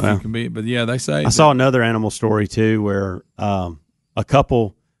 If you can be, but yeah, they say. I saw another animal story too, where a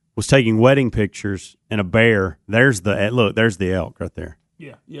couple was taking wedding pictures, and a bear. There's the elk right there.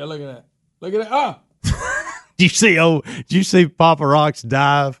 Yeah. Look at that. Look at that. Ah. Did you see Papa Rocks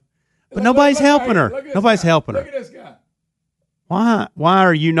dive? But nobody's helping her. Nobody's helping her. Look at this guy. Why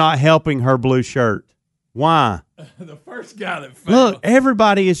are you not helping her blue shirt? Why? The first guy that fell. Look,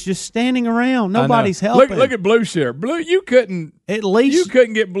 everybody is just standing around. Nobody's helping. Look at blue shirt. Blue, you couldn't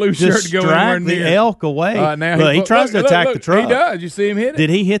get blue shirt to go anywhere near the elk away. Now he tries to attack the truck. He does. You see him hit it? Did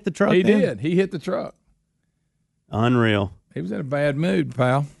he hit the truck? He did. He hit the truck. Unreal. He was in a bad mood,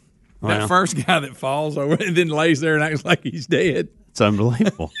 pal. That first guy that falls over and then lays there and acts like he's dead. It's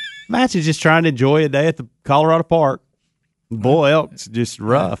unbelievable. Imagine just trying to enjoy a day at the Colorado Park. Bull elk's just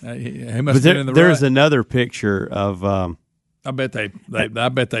rough. He must have been in the There's another picture of. I bet they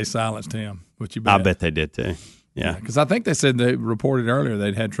silenced him. What you bet? I bet they did too. Yeah, because I think they said they reported earlier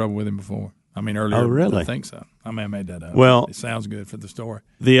they'd had trouble with him before. I mean, earlier. Oh, really? I think so. I may have made that up. Well, it sounds good for the story.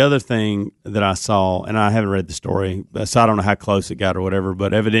 The other thing that I saw, and I haven't read the story, so I don't know how close it got or whatever,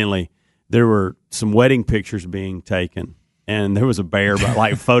 but evidently there were some wedding pictures being taken, and there was a bear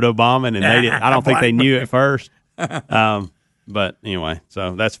like photobombing, and I don't think they knew at first. But anyway,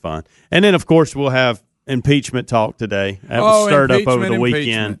 so that's fun. And then, of course, we'll have impeachment talk today. That was stirred up over the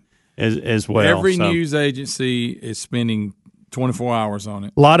weekend as well. Every news agency is spending 24 hours on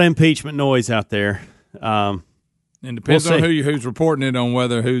it. A lot of impeachment noise out there. And depends on who's reporting it on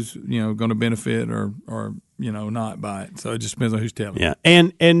whether who's going to benefit or not by it. So it just depends on who's telling. Yeah,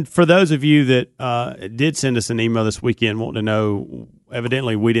 and for those of you that did send us an email this weekend wanting to know,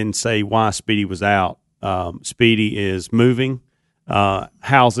 evidently we didn't say why Speedy was out. Speedy is moving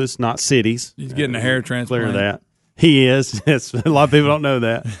houses, not cities. He's getting a hair transplant. Clear that. He is. A lot of people don't know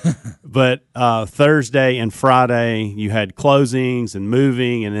that. But Thursday and Friday, you had closings and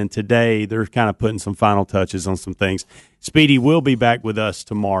moving, and then today they're kind of putting some final touches on some things. Speedy will be back with us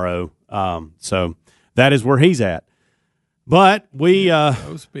tomorrow, so that is where he's at. But we,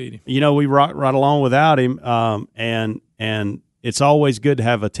 Speedy. We rock right along without him, and it's always good to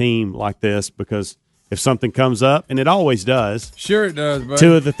have a team like this because if something comes up, and it always does. Sure it does, buddy.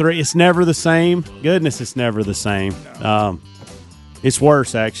 2 of the 3, it's never the same. Goodness, it's never the same. No. It's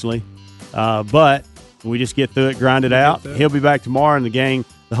worse, actually. But we just get through it, grind it out. He'll be back tomorrow, and the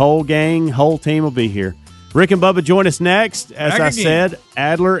whole team will be here. Rick and Bubba join us next. As I said,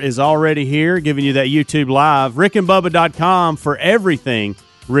 Adler is already here, giving you that YouTube Live. RickandBubba.com for everything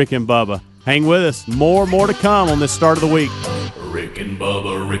Rick and Bubba. Hang with us. More to come on this start of the week. Rick and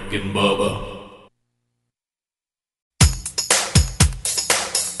Bubba, Rick and Bubba.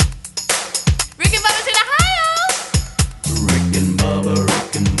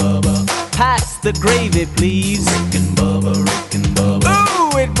 Pass the gravy, please. Rick and Bubba, Rick and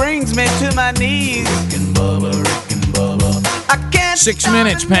Bubba. Ooh, it brings me to my knees. Rick and Bubba, Rick and Bubba. I can't 6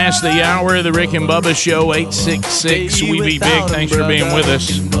 minutes past the hour of the Rick and Bubba Show, 866 We Be Big. Thanks for being with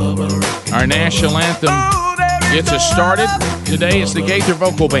us. Our national anthem gets us started. Today it's the Gaither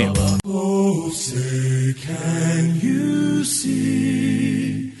Vocal Band. Oh, say, can you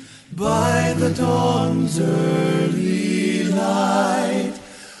see by the dawn's early light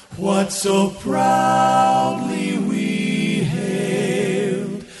what so proudly we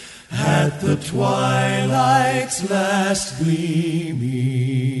hailed at the twilight's last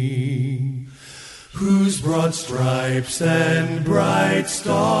gleaming, whose broad stripes and bright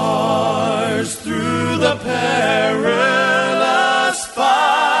stars through the perilous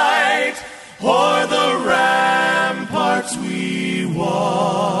fight o'er the ramparts we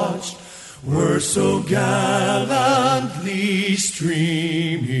watched were so gallantly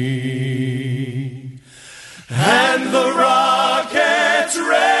streaming, and the rocket's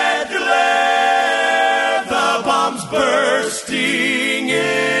red glare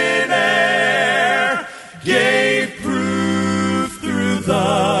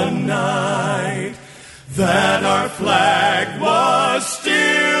that our flag was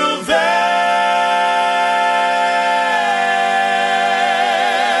still there.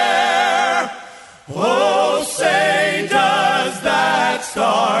 Oh, say does that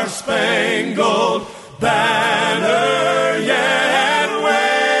star-spangled banner yet wave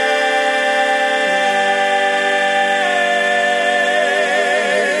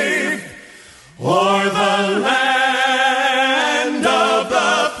o'er the land of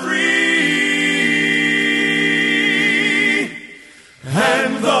the free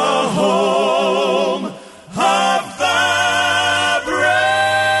and the home of the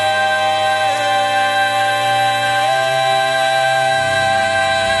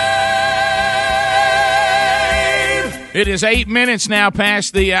It is 8 minutes now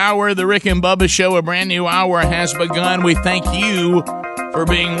past the hour. The Rick and Bubba Show, a brand new hour, has begun. We thank you for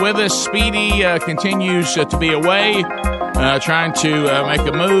being with us. Speedy continues to be away, trying to make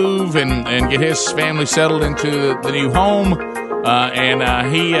a move and get his family settled into the new home.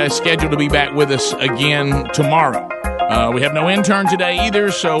 And he is scheduled to be back with us again tomorrow. We have no intern today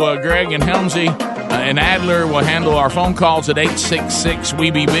either, so Greg and Helmsy and Adler will handle our phone calls at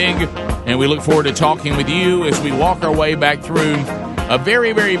 866-WE-BE-BIG. And we look forward to talking with you as we walk our way back through a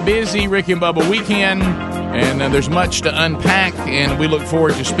very, very busy Rick and Bubba weekend. And there's much to unpack, and we look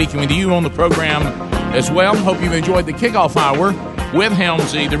forward to speaking with you on the program as well. Hope you've enjoyed the kickoff hour with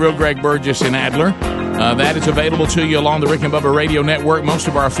Helmsy, the real Greg Burgess, and Adler. That is available to you along the Rick and Bubba Radio Network. Most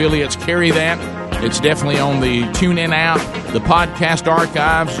of our affiliates carry that. It's definitely on the TuneIn app, the podcast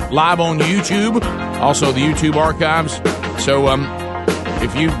archives, live on YouTube, also the YouTube archives. So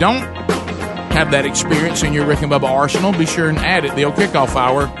if you don't have that experience in your Rick and Bubba arsenal, be sure and add it, the old kickoff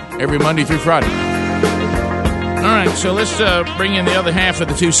hour, every Monday through Friday. All right, so let's bring in the other half of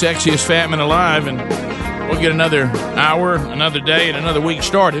the two sexiest fat men alive, and we'll get another hour, another day, and another week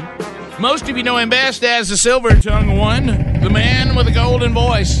started. Most of you know him best as the silver-tongued one, the man with a golden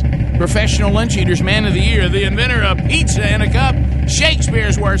voice, professional lunch eater's man of the year, the inventor of pizza in a cup,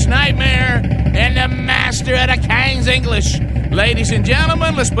 Shakespeare's worst nightmare, and the master of the King's English. Ladies and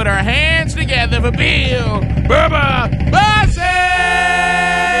gentlemen, let's put our hands together for Bill Bubba Bussey!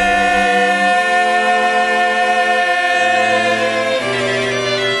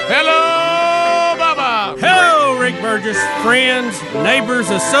 Hello, Bubba! Hello, Rick Burgess. Friends, neighbors,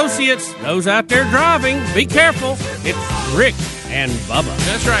 associates, those out there driving, be careful. It's Rick and Bubba.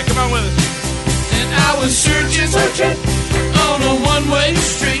 That's right. Come on with us. And I was searching on a one-way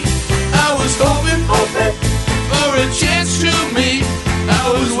street. I was hoping for a chance to meet. I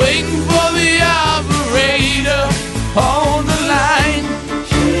was waiting for the operator on the line.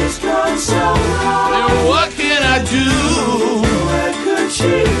 She's gone so wrong. And what can I do? Where could she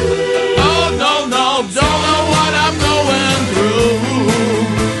be? Oh, no, don't know what I'm going through.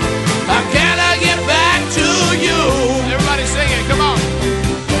 How can I get back to you? Everybody sing it. Come on.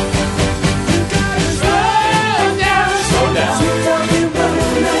 Slow down.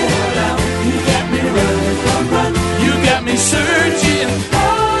 You got me running. You got me searching.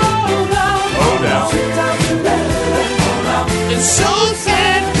 Hold on. It's so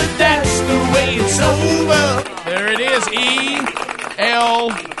sad, but that's the way it's over. There it is. E-L-O.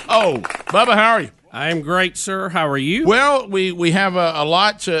 Bubba, how are you? I'm great, sir. How are you? Well, we have a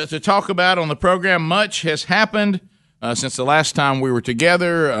lot to talk about on the program. Much has happened since the last time we were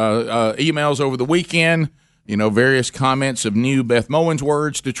together. Emails over the weekend. You know, various comments of new Beth Mowins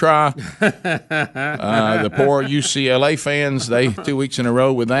words to try. The poor UCLA fans, they 2 weeks in a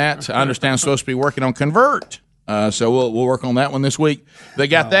row with that. I understand supposed to be working on Convert. So we'll work on that one this week. They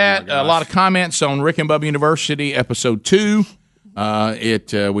got that. A lot of comments on Rick and Bubba University, episode 2.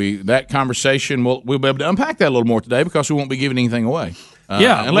 That conversation, we'll be able to unpack that a little more today because we won't be giving anything away.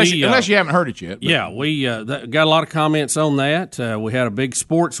 Unless you haven't heard it yet. But. Yeah, we got a lot of comments on that. We had a big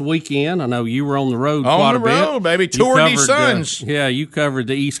sports weekend. I know you were on the road quite a bit. On the road, baby. Tour de Suns. You covered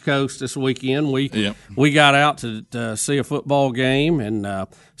the East Coast this weekend. We got out to see a football game and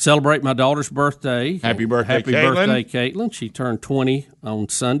celebrate my daughter's birthday. Happy birthday, Happy birthday, Caitlin. She turned 20 on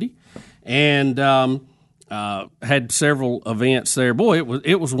Sunday. And had several events there. Boy,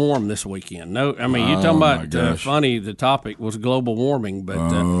 it was warm this weekend. No, I mean, you're talking about funny. The topic was global warming, but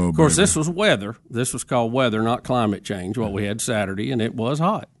of course, this was weather. This was called weather, not climate change. What we had Saturday, and it was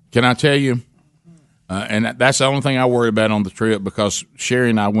hot. Can I tell you? And that's the only thing I worry about on the trip because Sherry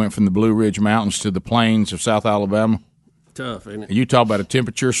and I went from the Blue Ridge Mountains to the plains of South Alabama. Tough, isn't it? And you talk about a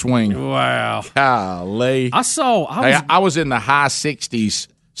temperature swing. Wow. Golly. I was in the high 60s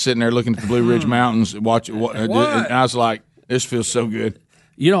sitting there looking at the Blue Ridge Mountains, watching. And I was like, this feels so good.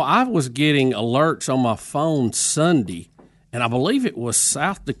 You know, I was getting alerts on my phone Sunday, and I believe it was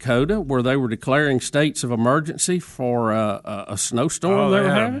South Dakota where they were declaring states of emergency for a snowstorm they were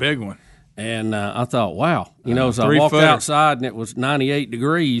having. A big one. And I thought, wow, as I walked outside and it was 98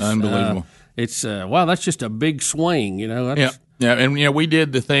 degrees. Unbelievable. It's wow, that's just a big swing, That's, Yeah, and we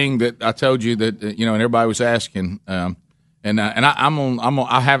did the thing that I told you that and everybody was asking, I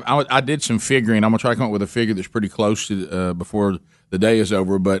did some figuring. I'm gonna try to come up with a figure that's pretty close to before the day is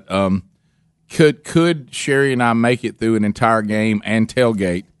over. But could Sherry and I make it through an entire game and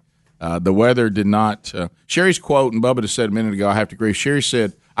tailgate? The weather did not. Sherry's quote, and Bubba just said a minute ago, I have to agree. Sherry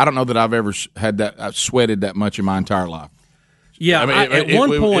said, "I don't know that I've ever had that. I've sweated that much in my entire life." Yeah, at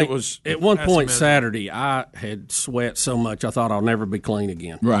one point amazing. Saturday, I had sweat so much I thought I'll never be clean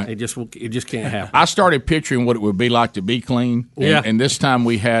again. Right, it just can't happen. I started picturing what it would be like to be clean. And this time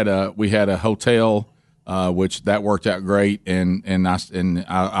we had a hotel, which that worked out great. And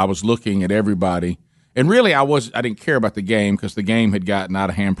I was looking at everybody, and really I didn't care about the game because the game had gotten out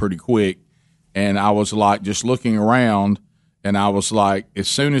of hand pretty quick, and I was like just looking around, and I was like, as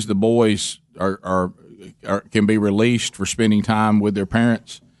soon as the boys can be released for spending time with their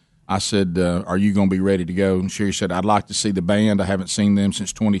parents, I said, are you going to be ready to go? And Sherry said, I'd like to see the band. I haven't seen them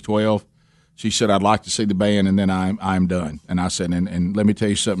since 2012. She said, I'd like to see the band, and then I'm done. And I said, and let me tell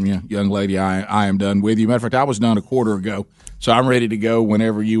you something, young lady, I am done with you. Matter of fact, I was done a quarter ago, so I'm ready to go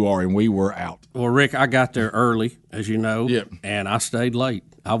whenever you are, and we were out. Well, Rick, I got there early, as you know, and I stayed late.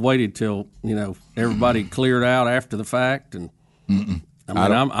 I waited till, everybody cleared out after the fact, and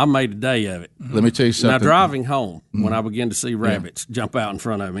I made a day of it. Let me tell you something. Now, driving home, when I began to see rabbits jump out in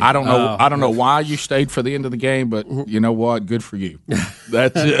front of me, I don't know why you stayed for the end of the game, but you know what? Good for you.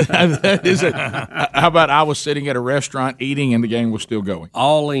 That's it. That is it. How about I was sitting at a restaurant eating, and the game was still going.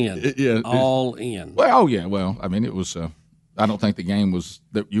 All in. All in. Well, yeah. Well, I mean, it was. I don't think the game was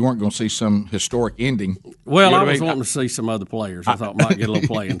that you weren't going to see some historic ending. Well, I was wanting to see some other players. I thought might get a little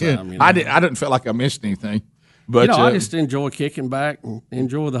playing time. I didn't feel like I missed anything. But I just enjoy kicking back and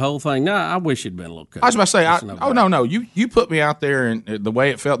enjoy the whole thing. No, I wish it'd been a little cold. I was about to say, no. You put me out there and the way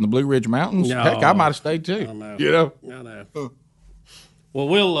it felt in the Blue Ridge Mountains. No, heck, I might have stayed too. I know. I know. Well,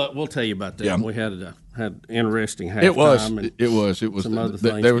 we'll tell you about that. Yeah. We had interesting halftime. It was. Some other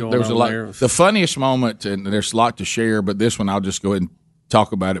things there was a lot. there. The funniest moment, and there's a lot to share, but this one I'll just go ahead and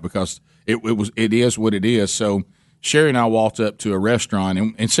talk about it because it is what it is. So Sherry and I walked up to a restaurant,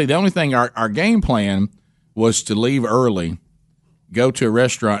 and see, the only thing our game plan was to leave early, go to a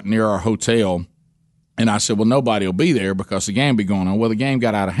restaurant near our hotel, and I said, well, nobody will be there because the game will be going on. Well, the game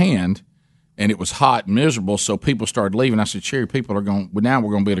got out of hand, and it was hot and miserable, so people started leaving. I said, Sherry, people are going – now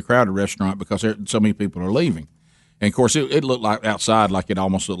we're going to be at a crowded restaurant because so many people are leaving. And, of course, it looked like outside like it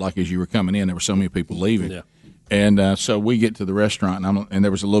almost looked like as you were coming in, there were so many people leaving. Yeah. And so we get to the restaurant, and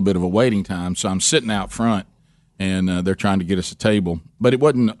there was a little bit of a waiting time, so I'm sitting out front, and they're trying to get us a table. But it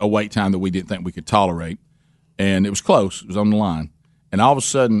wasn't a wait time that we didn't think we could tolerate. And it was close. It was on the line. And all of a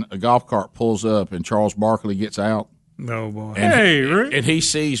sudden, a golf cart pulls up, and Charles Barkley gets out. No, boy. And and he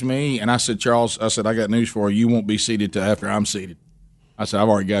sees me, and I said, Charles, I got news for you. You won't be seated till after I'm seated. I said, I've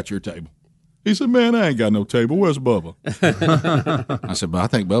already got your table. He said, man, I ain't got no table. Where's Bubba? I said, but I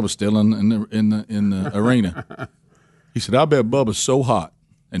think Bubba's still in the arena. He said, I bet Bubba's so hot.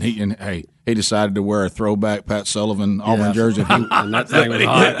 And he decided to wear a throwback Pat Sullivan Auburn jersey. And that thing was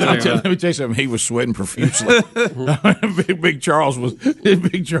hot. Let me tell you something. He was sweating profusely. Big Charles was.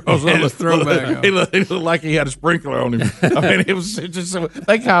 Big Charles had his throwback. He looked like he had a sprinkler on him. I mean, it was just so.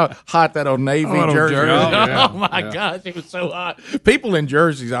 Think how hot that old Navy jersey. Oh my gosh, it was so hot. People in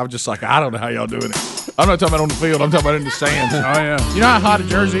jerseys, I was just like, I don't know how y'all doing it. I'm not talking about on the field. I'm talking about in the stands. Oh yeah. You know how hot a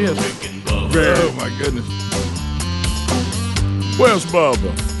jersey is? Oh my goodness. Where's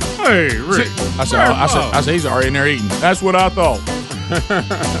Bubba? Hey, Rick. I said he's already in there eating. That's what I thought.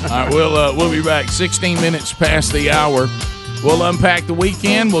 All right, we'll be back 16 minutes past the hour. We'll unpack the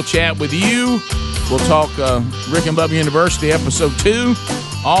weekend. We'll chat with you. We'll talk Rick and Bubba University episode 2.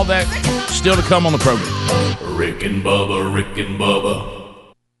 All that still to come on the program. Rick and Bubba, Rick and Bubba.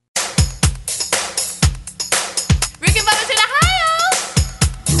 Rick and Bubba's in Ohio.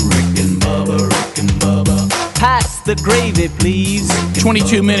 Rick and Bubba, Rick and Bubba. Pass the gravy, please.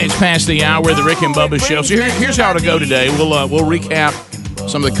 22 minutes past the hour of the Rick and Bubba show. So here's how it'll go today. We'll recap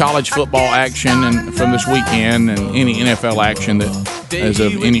some of the college football action and from this weekend and any NFL action that is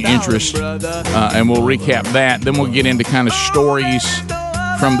of any interest, and we'll recap that. Then we'll get into kind of stories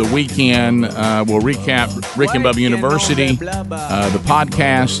from the weekend. We'll recap Rick and Bubba University, the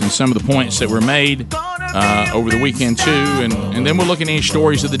podcast, and some of the points that were made. over the weekend too, and then we'll look at any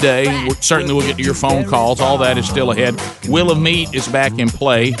stories of the day. Certainly we'll get to your phone calls. All that is still ahead. Wheel of Meat is back in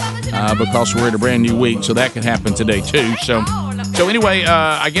play because we're at a brand new week, so that could happen today too. So anyway,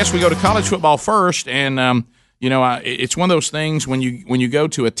 I guess we go to college football first, and it's one of those things when you go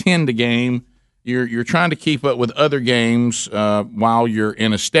to attend a game, you're trying to keep up with other games while you're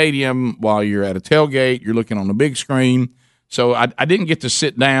in a stadium, while you're at a tailgate, you're looking on the big screen. So I didn't get to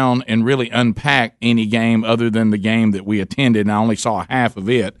sit down and really unpack any game other than the game that we attended, and I only saw half of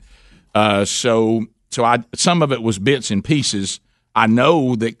it. So some of it was bits and pieces. I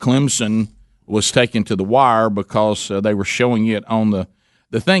know that Clemson was taken to the wire because they were showing it on the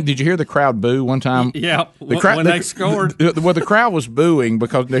thing. Did you hear the crowd boo one time? Yeah, when they scored. The crowd was booing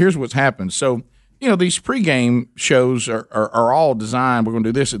because here's what's happened. So, these pregame shows are all designed. We're going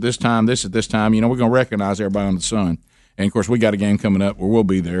to do this at this time, this at this time. We're going to recognize everybody on the Sun. And, of course, we got a game coming up where we'll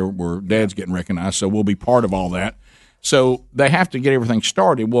be there, where Dad's getting recognized, so we'll be part of all that. So they have to get everything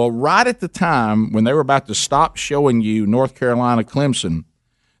started. Well, right at the time when they were about to stop showing you North Carolina Clemson,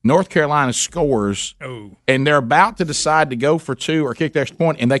 North Carolina scores, and they're about to decide to go for two or kick the extra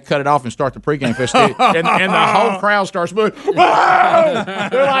point, and they cut it off and start the pregame festivities, and the whole crowd starts booing. Whoa!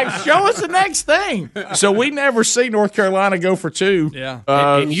 They're like, show us the next thing. So we never see North Carolina go for two. Yeah.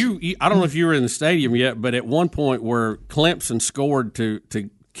 And you, I don't know if you were in the stadium yet, but at one point where Clemson scored to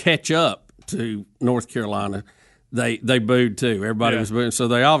catch up to North Carolina, they booed too. Everybody was booing, so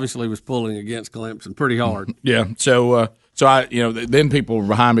they obviously was pulling against Clemson pretty hard. Yeah. So I, then people were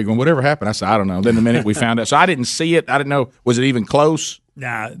behind me going, whatever happened? I said, I don't know. Then the minute we found out, so I didn't see it. I didn't know. Was it even close?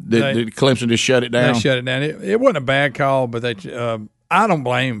 Nah. Did Clemson just shut it down? They shut it down. It wasn't a bad call, but I don't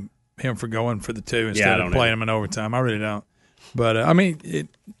blame him for going for the two instead of playing them in overtime. I really don't. But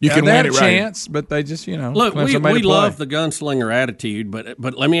you can win win a it chance, but they just look. We love the gunslinger attitude, but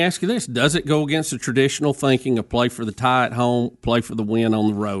let me ask you this: does it go against the traditional thinking of play for the tie at home, play for the win on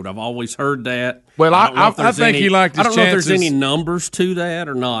the road? I've always heard that. Well, I think he liked his chances. I don't know if there's any numbers to that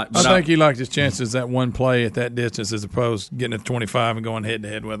or not. But I think he liked his chances that one play at that distance as opposed to getting to 25 and going head to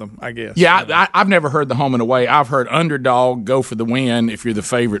head with them. I guess. Yeah, I've never heard the home and away. I've heard underdog go for the win if you're the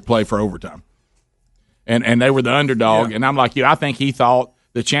favorite, play for overtime. And they were the underdog, and I'm like you. I think he thought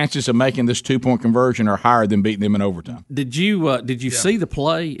the chances of making this 2-point conversion are higher than beating them in overtime. Did you see the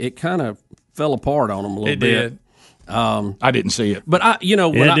play? It kind of fell apart on them a little bit. I didn't see it, but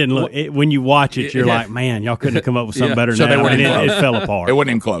when you watch it, you're like, man, y'all couldn't have come up with something better. So than that. it fell apart. It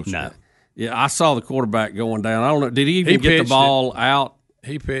wasn't even close. No. Yeah, I saw the quarterback going down. I don't know. Did he even get the ball out?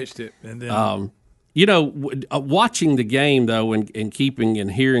 He pitched it, and then watching the game though, and keeping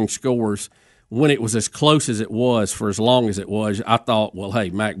and hearing scores. When it was as close as it was for as long as it was, I thought, well, hey,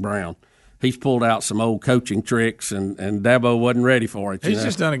 Mac Brown, he's pulled out some old coaching tricks, and Dabo wasn't ready for it. He's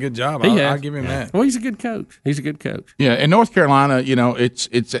just done a good job. I'll give him that. Well, he's a good coach. Yeah, in North Carolina,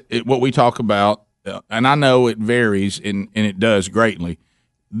 it's what we talk about, and I know it varies, and it does greatly.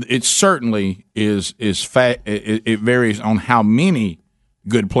 It certainly is it varies on how many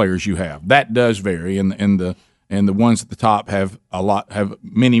good players you have. That does vary, and the ones at the top have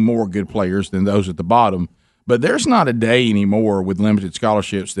many more good players than those at the bottom. But there's not a day anymore with limited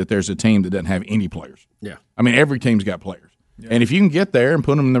scholarships that there's a team that doesn't have any players. Yeah. I mean, every team's got players. Yeah. And if you can get there and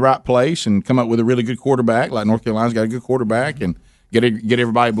put them in the right place and come up with a really good quarterback, like North Carolina's got a good quarterback, and get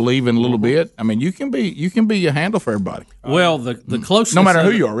everybody believing a little bit, I mean, you can be a handle for everybody. Well, the closeness, no matter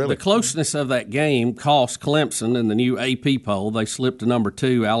who you are, really. The closeness of that game cost Clemson in the new AP poll. They slipped to number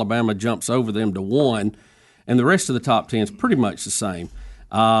 2. Alabama jumps over them to 1. And the rest of the top 10 is pretty much the same.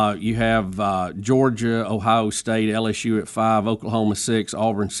 You have Georgia, Ohio State, LSU at 5, Oklahoma 6,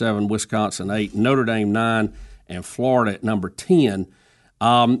 Auburn 7, Wisconsin 8, Notre Dame 9, and Florida at number 10.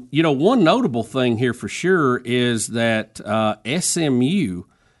 One notable thing here for sure is that SMU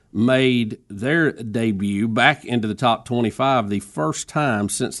made their debut back into the top 25 the first time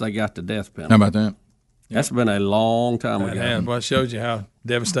since they got the death penalty. How about that? That's been a long time ago. Well, it shows you how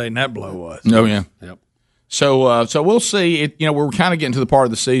devastating that blow was. Oh, yeah. Yep. So we'll see. We're kind of getting to the part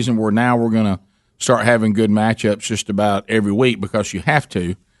of the season where now we're going to start having good matchups just about every week because you have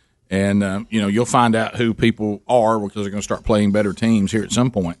to. And, you'll find out who people are because they're going to start playing better teams here at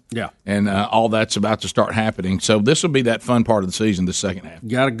some point. Yeah. And all that's about to start happening. So this will be that fun part of the season, the second half.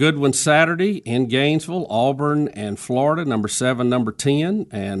 Got a good one Saturday in Gainesville, Auburn and Florida, number 7, number 10.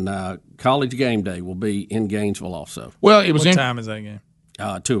 And College Game Day will be in Gainesville also. Well, it was What time is that game?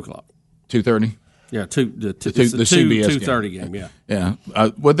 2 o'clock. 2:30? Yeah, the CBS 2:30 game. Yeah. Yeah.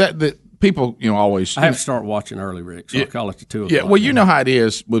 Well, the people, always. I have to start watching early, Rick. So I'll call it the 2 o'clock. Yeah. Well, you know how it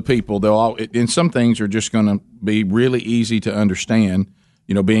is with people. And some things are just going to be really easy to understand.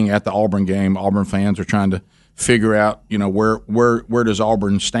 being at the Auburn game, Auburn fans are trying to figure out, where does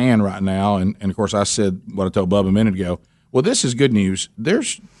Auburn stand right now? And of course, I said what I told Bubba a minute ago. Well, this is good news.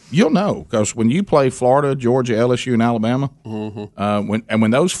 You'll know, because when you play Florida, Georgia, LSU, and Alabama,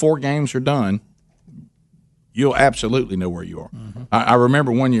 when those 4 games are done, you'll absolutely know where you are. I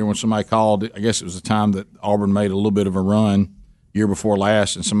remember one year when somebody called, I guess it was the time that Auburn made a little bit of a run year before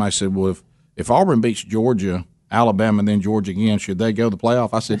last, and somebody said, well, if Auburn beats Georgia, Alabama, and then Georgia again, should they go to the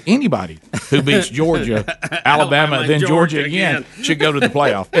playoff? I said, anybody who beats Georgia, Alabama, and then Georgia again should go to the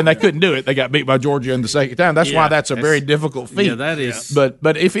playoff. And they couldn't do it. They got beat by Georgia in the second time. That's why that's a very difficult feat. Yeah, that is. But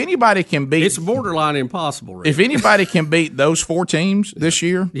if anybody can beat, it's borderline impossible. Rick. If anybody can beat those 4 teams this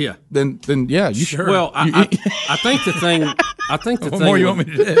year, then yeah, you should. Well, I think the thing. What more you want me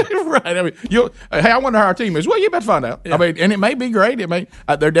to do? Right. I mean, hey, I wonder how our team is. Well, you better find out. Yeah. I mean, and it may be great. It may.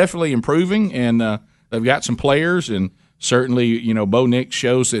 They're definitely improving, and they've got some players, and certainly, Bo Nix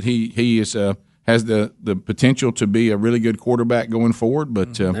shows that he is has the potential to be a really good quarterback going forward.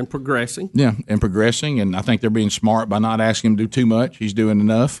 But and progressing, and progressing, and I think they're being smart by not asking him to do too much. He's doing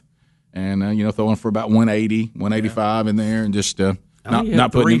enough, and throwing for about 180, 185 in there, and just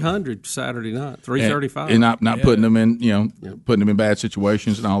not putting 300 Saturday night, 335, and not putting them in putting them in bad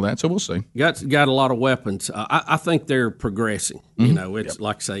situations and all that. So we'll see. Got a lot of weapons. I think they're progressing. It's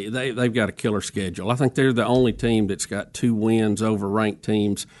like I say, they've got a killer schedule. I think they're the only team that's got 2 wins over ranked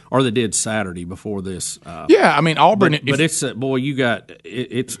teams, or they did Saturday before this. Auburn. But it's you got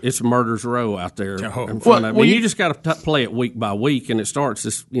it's a murder's row out there in front of you. You just got to play it week by week, and it starts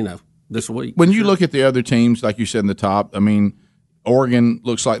this week. When you look at the other teams, like you said in the top, Oregon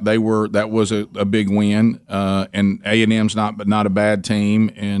looks like that was a big win, and A&M's not a bad team,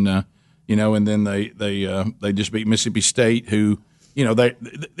 and and then they just beat Mississippi State, who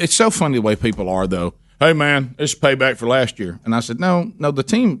it's so funny the way people are though. Hey man, it's payback for last year, and I said no, the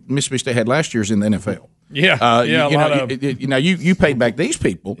team Mississippi State had last year is in the NFL. You paid back these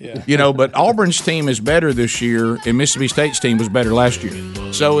people, but Auburn's team is better this year, and Mississippi State's team was better last year.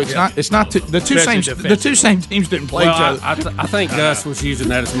 So it's not the two same teams didn't play each other. I think Gus was using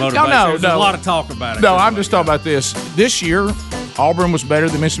that as motivation. There's a lot of talk about it. No, I'm just talking about this. This year, Auburn was better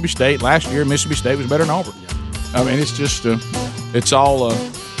than Mississippi State. Last year, Mississippi State was better than Auburn. I mean, it's just it's all.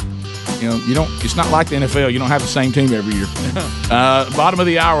 It's not like the NFL. You don't have the same team every year. Bottom of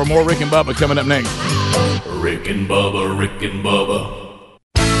the hour, more Rick and Bubba coming up next. Rick and Bubba, Rick and Bubba.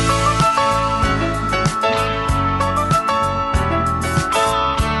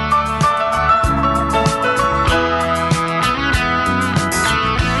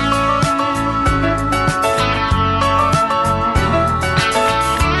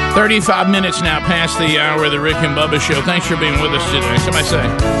 $35 minutes now past the hour of the Rick and Bubba Show. Thanks for being with us today. Somebody say,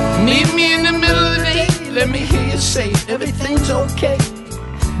 meet me in the middle of the day. Let me hear you say everything's okay.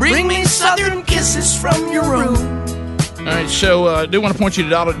 Bring me southern kisses from your room. All right, so I do want to point you to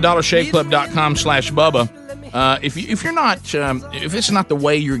dollarshaveclub.com/Bubba. If you're not, if it's not the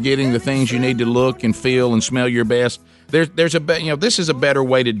way you're getting the things you need to look and feel and smell your best, there's this is a better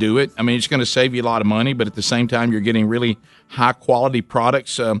way to do it. I mean, it's going to save you a lot of money, but at the same time, you're getting really high quality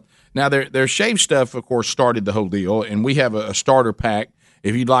products. Now, their shave stuff, of course, started the whole deal, and we have a starter pack.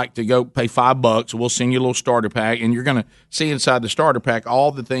 If you'd like to go pay $5, we'll send you a little starter pack, and you're going to see inside the starter pack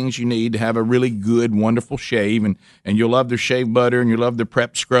all the things you need to have a really good, wonderful shave, and you'll love their shave butter, and you'll love their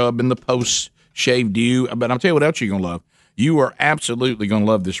prep scrub and the post-shave dew. But I'll tell you what else you're going to love. You are absolutely going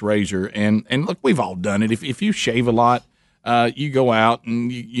to love this razor, and look, we've all done it. If you shave a lot, you go out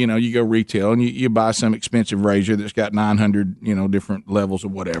and you go retail and you buy some expensive razor that's got 900 different levels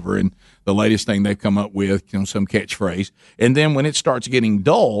of whatever, and the latest thing they've come up with, some catchphrase, and then when it starts getting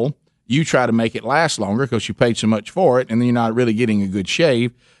dull, you try to make it last longer because you paid so much for it, and then you're not really getting a good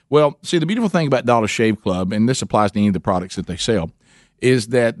shave. Well, see, the beautiful thing about Dollar Shave Club, and this applies to any of the products that they sell, is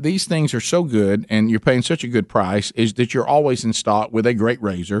that these things are so good and you're paying such a good price, is that you're always in stock with a great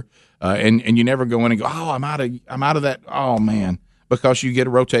razor, and you never go in and go, oh, I'm out of that, oh man, because you get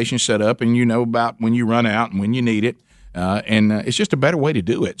a rotation set up and you know about when you run out and when you need it, and it's just a better way to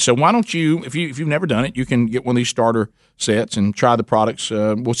do it. So why don't you, if you've never done it, you can get one of these starter sets and try the products.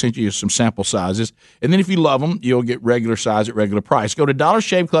 We'll send you some sample sizes, and then if you love them, you'll get regular size at regular price. Go to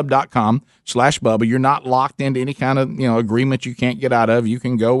dollarshaveclub.com/Bubba. You're not locked into any kind of agreement you can't get out of. You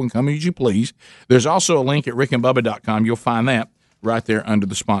can go and come as you please. There's also a link at rickandbubba.com. You'll find that right there under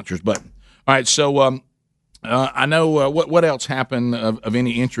the sponsors button. All right, so I know what else happened of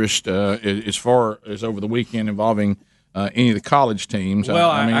any interest as far as over the weekend involving any of the college teams.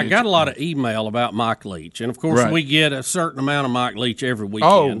 Well, mean, I got a lot of email about Mike Leach, and of course Right. we get a certain amount of Mike Leach every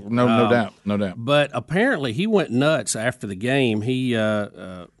weekend. Oh, no doubt, no doubt. But apparently he went nuts after the game. He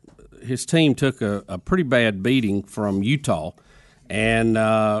his team took a pretty bad beating from Utah, and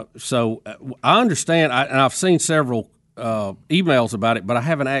so I understand. And I've seen several emails about it, but I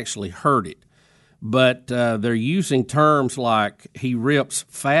haven't actually heard it. But they're using terms like he rips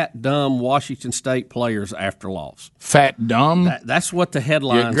fat, dumb Washington State players after loss. Fat, dumb? That's what the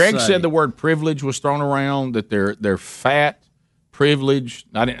headlines Yeah, Greg say. said the word privilege was thrown around, that they're fat, privileged.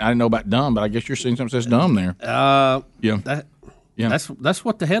 I didn't know about dumb, but I guess you're seeing something that says dumb there. Yeah. That's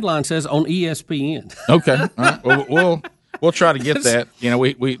what the headline says on ESPN. Okay. All right. Well, we'll try to get that.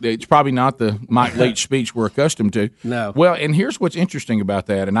 It's probably not the Mike Leach speech we're accustomed to. No. Well, and here's what's interesting about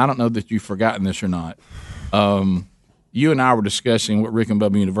that, and I don't know that you've forgotten this or not. You and I were discussing what Rick and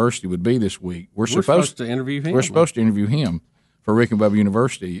Bubba University would be this week. We're supposed to interview him. We're supposed to interview him for Rick and Bubba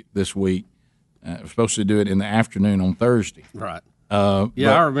University this week. We're supposed to do it in the afternoon on Thursday. Right. I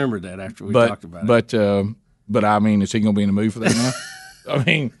remember that after we talked about it. But I mean, is he going to be in the mood for that now? I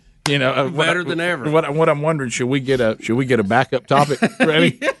mean, better than ever. What I'm wondering, should we get a backup topic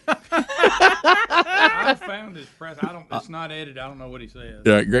ready? I found his press. It's not edited. I don't know what he says.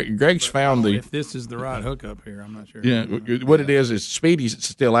 Greg's found the. If this is the right hookup here, I'm not sure. Yeah, what it is Speedy's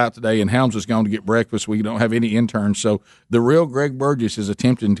still out today, and Helms is going to get breakfast. We don't have any interns, so the real Greg Burgess is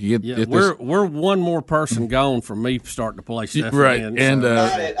attempting to get we're one more person gone from me starting to play stuff. Right, in, and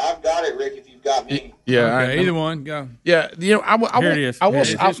I've got it, Rick. If you've got me. Yeah, okay, either one, go. Yeah, here it is.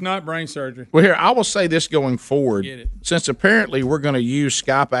 It's not brain surgery. Well, here I will say this going forward, since apparently we're going to use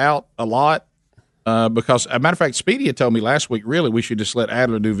Skype out a lot. Because, as a matter of fact, Speedy had told me last week, really, we should just let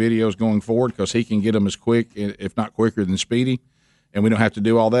Adler do videos going forward because he can get them as quick, if not quicker, than Speedy, and we don't have to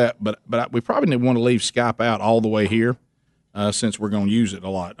do all that. But we probably want to leave Skype out all the way here since we're going to use it a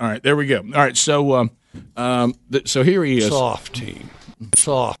lot. All right, there we go. All right, so so here he is. Soft team.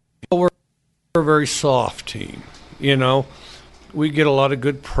 Soft. We're a very soft team. We get a lot of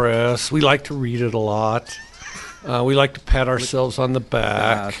good press. We like to read it a lot. We like to pat ourselves on the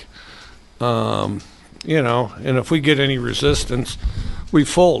back. And if we get any resistance, we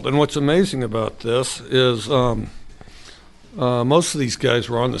fold. And what's amazing about this is most of these guys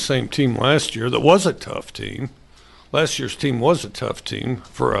were on the same team last year that was a tough team. Last year's team was a tough team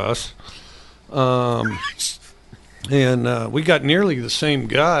for us. And we got nearly the same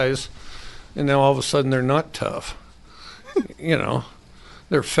guys, and now all of a sudden they're not tough.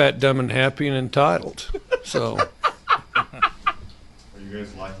 They're fat, dumb, and happy and entitled. So. Are you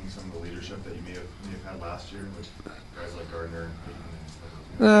guys liking some of the leadership that you may have had last year with guys like Gardner and Peyton and stuff?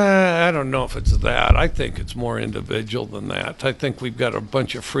 I don't know if it's that. I think it's more individual than that. I think we've got a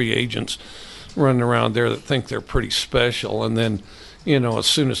bunch of free agents running around there that think they're pretty special, and then, as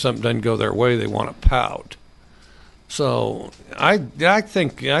soon as something doesn't go their way, they want to pout. So I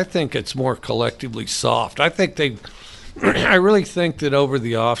think it's more collectively soft. I really think that over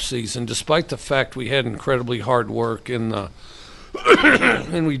the off season, despite the fact we had incredibly hard work and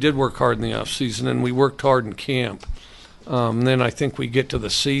we did work hard in the off season, and we worked hard in camp. Then I think we get to the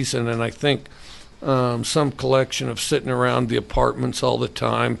season, and I think some collection of sitting around the apartments all the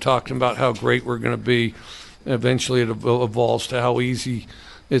time, talking about how great we're going to be. Eventually, it evolves to how easy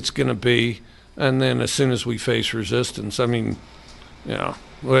it's going to be, and then as soon as we face resistance, we don't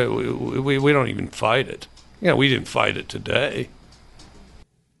even fight it. We didn't fight it today.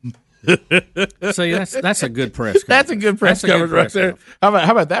 See, that's a good press conference. That's a good press conference right there. How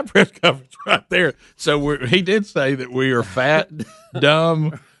about that press conference right there? So he did say that we are fat,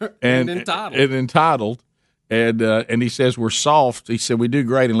 dumb, and entitled, and he says we're soft. He said we do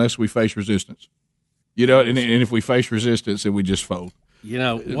great unless we face resistance. And if we face resistance, then we just fold.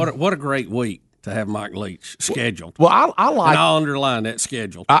 What a great week to have Mike Leach scheduled. Well, I like. And I'll underline that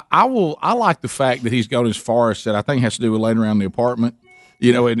scheduled. I like the fact that he's gone as far as that. I think it has to do with laying around the apartment.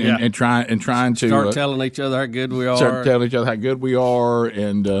 And trying to start telling each other how good we are. Start telling each other how good we are,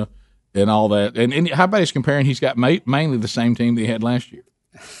 and all that. And how about he's comparing? He's got mainly the same team that he had last year.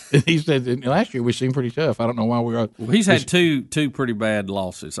 He said last year we seemed pretty tough. I don't know why we are. Well, he's had two pretty bad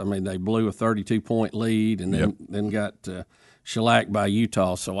losses. I mean, they blew a 32-point lead, and then got shellacked by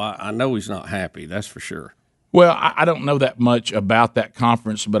Utah. So I know he's not happy. That's for sure. Well, I don't know that much about that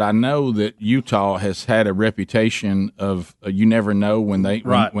conference, but I know that Utah has had a reputation of you never know when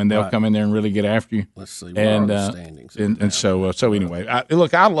they'll come in there and really get after you. Let's see. What are the standings? So anyway,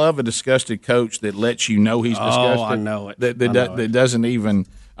 I love a disgusted coach that lets you know he's disgusted. Oh, I know it. That doesn't even.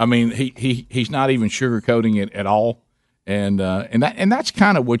 I mean, he's not even sugarcoating it at all. And that's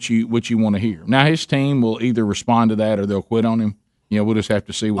kind of what you want to hear. Now his team will either respond to that or they'll quit on him. We'll just have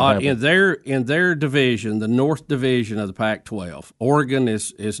to see what happens. In their division, the North Division of the Pac-12, Oregon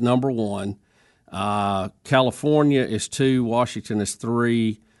is number 1. California is 2. Washington is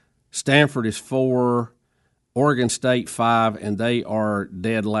 3. Stanford is 4. Oregon State 5, and they are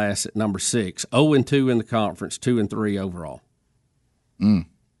dead last at number 6. 0-2 in the conference, 2-3 overall.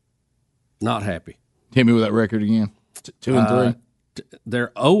 Not happy. Hit me with that record again. 2-3.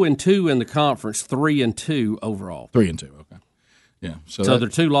 They're 0-2 in the conference, 3-2 overall. 3-2. Okay. Yeah. So their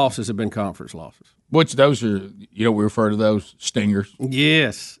 2 losses have been conference losses. Which those are, we refer to those stingers.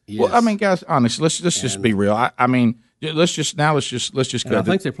 Yes. Well, I mean, guys, honestly, let's just be real. I mean, let's just go. I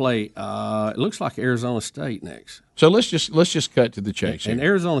think they play. It looks like Arizona State next. So let's just cut to the chase. And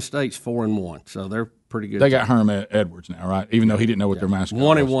Arizona State's 4-1, so they're pretty good. They got Herm Edwards now, right? Even though he didn't know what their mascot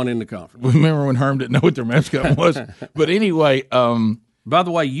was. 1-1 in the conference. Remember when Herm didn't know what their mascot was? But anyway, by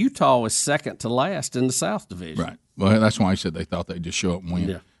the way, Utah is second to last in the South Division. Right. Well, that's why I said they thought they'd just show up and win.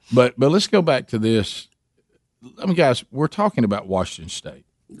 Yeah. But let's go back to this. I mean, guys, we're talking about Washington State.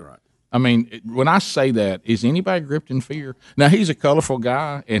 Right. I mean, when I say that, is anybody gripped in fear? Now, he's a colorful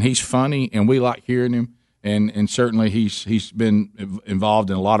guy, and he's funny, and we like hearing him, and certainly he's been involved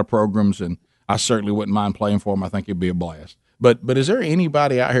in a lot of programs, and I certainly wouldn't mind playing for him. I think it'd be a blast. But is there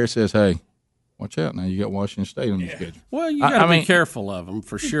anybody out here that says, hey, watch out now, you got Washington State on your schedule? Well, you got to be careful of them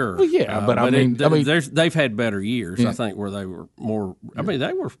for sure. Well, yeah, but they've had better years, I think, where they were more. I mean,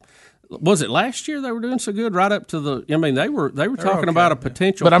 they were. Was it last year they were doing so good right up to the? I mean, they were talking about a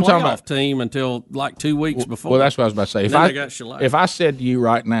potential playoff team until like 2 weeks before. Well, that's what I was about to say. If I said to you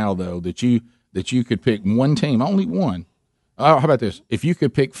right now, though, that you could pick one team, only one. Oh, how about this? If you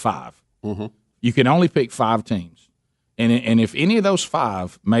could pick 5, you can only pick 5 teams. And if any of those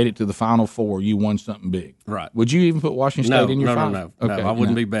 5 made it to the Final Four, you won something big. Right. Would you even put Washington State in your 5? No. Okay, I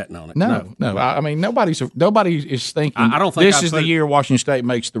wouldn't be betting on it. No. I mean, nobody is thinking I don't think this is the year Washington State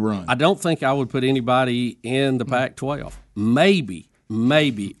makes the run. I don't think I would put anybody in the Pac-12. Maybe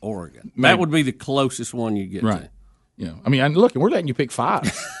Oregon. That would be the closest one you get to. Yeah, I mean, look, we're letting you pick 5.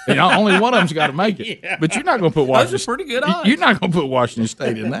 And only one of them's got to make it. Yeah. But you're not going to put Washington. Those are pretty good odds. You're not going to put Washington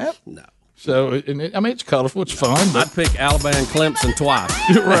State in that. No. So, I mean, it's colorful. It's fun. But I'd pick Alabama and Clemson twice.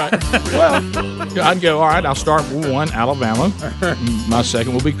 Right. Well, I'd go, all right, I'll start with 1, Alabama. My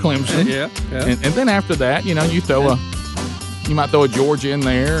second will be Clemson. Yeah. And then after that, you might throw a Georgia in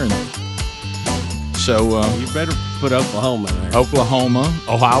there. And so you better put Oklahoma in there. Oklahoma,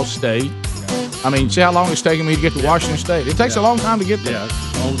 Ohio State. I mean, see how long it's taking me to get to Washington State. It takes a long time to get there.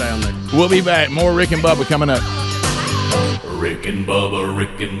 Yeah, on down there. We'll be back. More Rick and Bubba coming up. Rick and Bubba,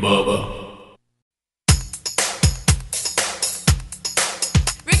 Rick and Bubba.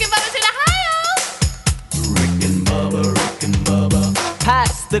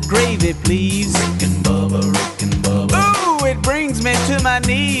 Pass the gravy, please. Rick and Bubba, Rick and Bubba. Ooh, it brings me to my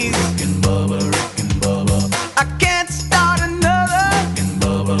knees. Rick and Bubba, Rick and Bubba. I can't start another Rick and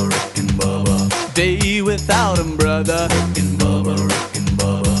Bubba, Rick and Bubba. day without 'em, brother. Rick and Bubba, Rick and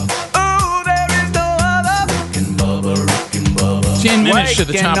Bubba. Ooh, there is no other. Rick and Bubba, Rick and Bubba. 10 minutes to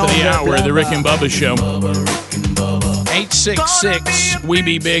the top of the hour of the Rick and Bubba Show. Bubba, Rick and Bubba. 866 We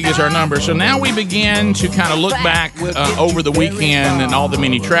Be Big is our number. So now we begin to kind of look back over the weekend and all the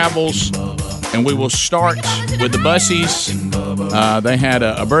many travels. And we will start with the Bussies. They had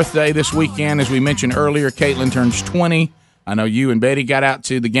a birthday this weekend. As we mentioned earlier, Caitlin turns 20. I know you and Betty got out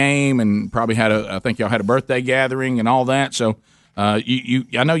to the game and probably I think y'all had a birthday gathering and all that. So I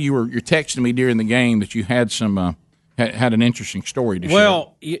know you're texting me during the game that you had some had an interesting story to share.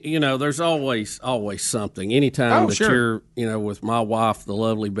 Well, there's always something. Anytime that sure. you're, with my wife, the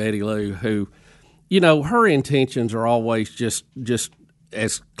lovely Betty Lou, who, her intentions are always just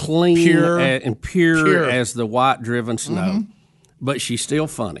as clean and pure as the white-driven snow. But she's still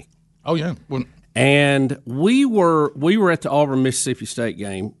funny. Oh, yeah. Well, and we were at the Auburn Mississippi State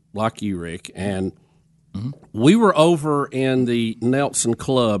game, like you, Rick, and we were over in the Nelson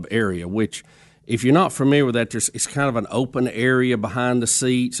Club area, which, if you're not familiar with that, it's kind of an open area behind the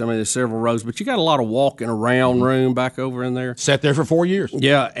seats. I mean, there's several rows, but you got a lot of walking around room back over in there. Sat there for 4 years.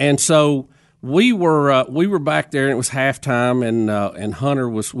 Yeah, and so we were back there, and it was halftime, and Hunter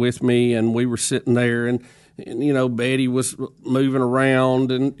was with me, and we were sitting there, and Betty was moving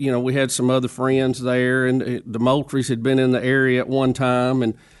around, and we had some other friends there, and the Moultries had been in the area at one time,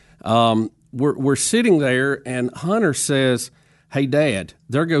 and we're sitting there, and Hunter says, "Hey, Dad,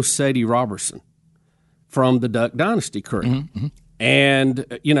 there goes Sadie Robertson from the Duck Dynasty crew."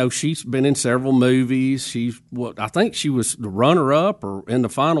 And, you know, she's been in several movies. I think she was the runner-up or in the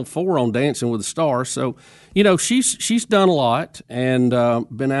Final Four on Dancing with the Stars. So, you know, she's done a lot and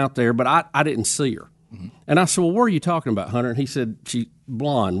been out there, but I didn't see her. Mm-hmm. And I said, well, what are you talking about, Hunter? And he said, she's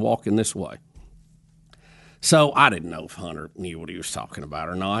blonde, walking this way. So I didn't know if Hunter knew what he was talking about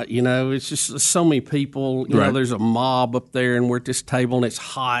or not. You know, it's just so many people. You know, there's a mob up there, and we're at this table, and it's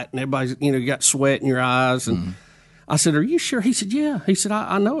hot, and everybody's, you know, you got sweat in your eyes. And I said, are you sure? He said, yeah. He said,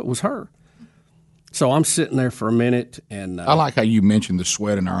 I know it was her. So I'm sitting there for a minute, and I like how you mentioned the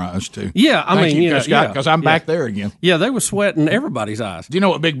sweat in our eyes too. Yeah, I mean, because I'm back there again. Yeah, they were sweating everybody's eyes. Do you know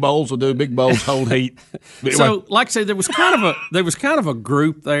what big bowls will do? Big bowls hold heat. So, like I said, there was kind of a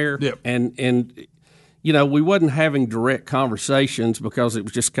group there, and you know, we wasn't having direct conversations because it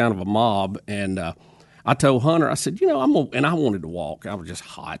was just kind of a mob. And I told Hunter, I said, you know, and I wanted to walk. I was just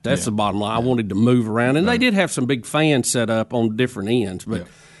hot. That's the bottom line. I wanted to move around, and they did have some big fans set up on different ends, but.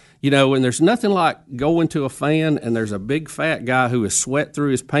 You know, and there's nothing like going to a fan and there's a big fat guy who has sweat through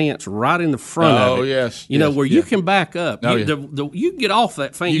his pants right in the front of it. Oh, yes. You know, where you can back up. You get off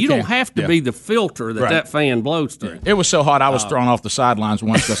that fan. You don't have to be the filter that fan blows through. It was so hot I was thrown off the sidelines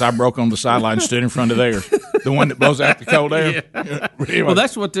once because I broke on the sideline and stood in front of theirs. The one that blows out the cold air. Yeah. Well,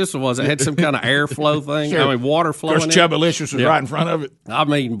 that's what this was. It had some kind of airflow thing. Sure. I mean, water flowing in. Of course, Chubbalicious was right in front of it. I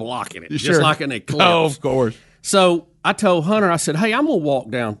mean, blocking it. Just like an eclipse. Oh, of course. So I told Hunter, I said, hey, I'm going to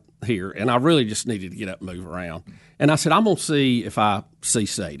walk down here, and I really just needed to get up and move around. And I said, I'm going to see if I see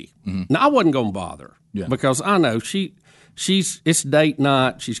Sadie. Mm-hmm. Now, I wasn't going to bother her because I know it's date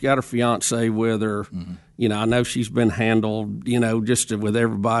night. She's got her fiance with her. Mm-hmm. You know, I know she's been handled, you know, just with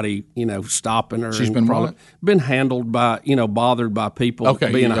everybody, you know, stopping her. She's been what? Been handled by, you know, bothered by people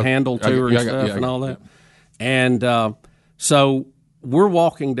being a handle to her and stuff and all that. And so we're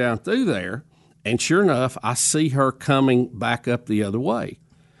walking down through there, and sure enough, I see her coming back up the other way.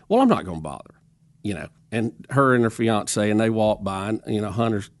 Well, I'm not going to bother, you know. And her and her fiance, and they walk by, and, you know,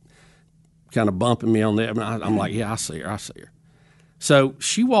 Hunter's kind of bumping me on that. And I'm like, yeah, I see her. So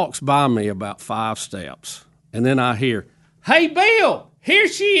she walks by me about 5 steps, and then I hear, hey, Bill, here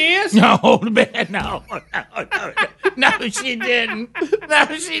she is. No, she didn't.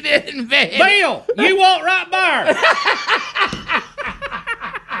 No, she didn't, Betty. Bill, you walk right by her.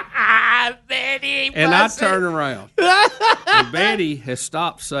 Betty, and I turn around. And Betty has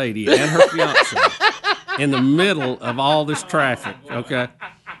stopped Sadie and her fiance in the middle of all this traffic, okay?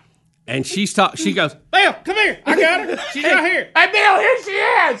 And she goes, Bill, come here. I got her. She's right here. Hey, Bill, here she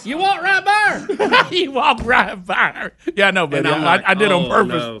is. You walk right by her. You walk right by her. Yeah, I know, Betty. I did on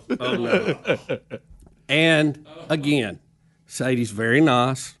purpose. No. Oh, no. And, again, Sadie's very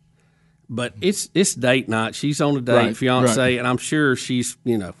nice. But it's date night. She's on a date, fiance, and I'm sure she's,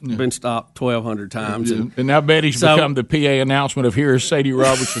 you know, been stopped 1,200 times. And now Betty's become the PA announcement of here's Sadie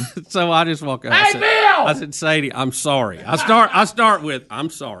Robertson. So I just walk out. Hey, Bill! I said, Sadie, I'm sorry. I start with, I'm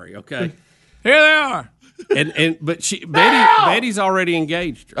sorry, okay? Here they are. But Betty's already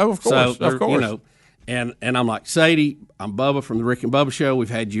engaged. Oh, of course, so, you know, and I'm like, Sadie, I'm Bubba from the Rick and Bubba Show. We've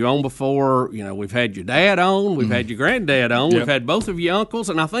had you on before. You know, we've had your dad on. We've had your granddad on. We've had both of your uncles.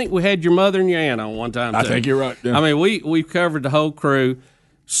 And I think we had your mother and your aunt on one time, too. I think you're right. Yeah. I mean, we've covered the whole crew.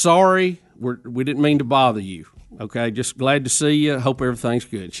 Sorry, we didn't mean to bother you. Okay, just glad to see you. Hope everything's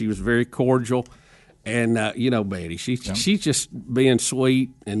good. She was very cordial. And, you know, Betty, she's just being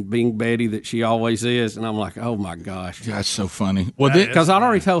sweet and being Betty that she always is. And I'm like, oh, my gosh. That's so funny. Well, because I'd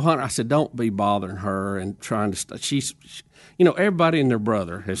already told Hunter, I said, don't be bothering her and trying to she's, you know, everybody and their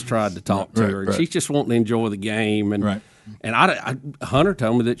brother has tried to talk to her. And she's just wanting to enjoy the game. And and Hunter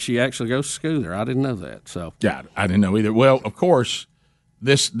told me that she actually goes to school there. I didn't know that. So yeah, I didn't know either. Well, of course,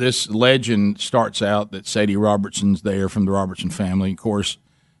 this legend starts out that Sadie Robertson's there from the Robertson family. Of course,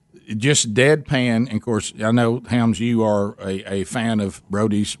 just deadpan. And of course, I know, Helms, you are a fan of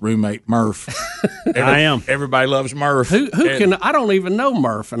Brody's roommate Murph. I am. Everybody loves Murph. Who can? I don't even know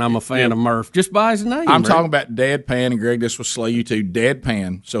Murph, and I'm a fan of Murph just by his name. I'm talking about deadpan, and Greg, this will slay you too.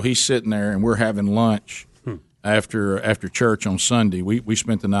 Deadpan. So he's sitting there, and we're having lunch after church on Sunday. We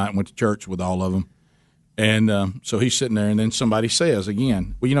spent the night and went to church with all of them, and so he's sitting there, and then somebody says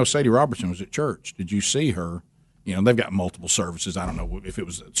again, well, you know, Sadie Robertson was at church. Did you see her? You know, they've got multiple services. I don't know if it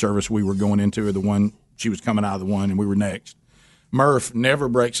was a service we were going into or the one she was coming out of the one and we were next. Murph never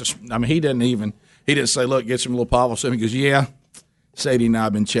breaks us. I mean, he didn't say, look, get some little Pavel. He goes, yeah, Sadie and I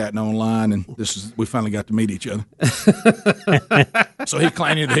have been chatting online, and we finally got to meet each other. So he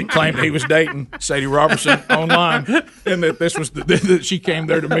claimed he was dating Sadie Robertson online, and that this was that she came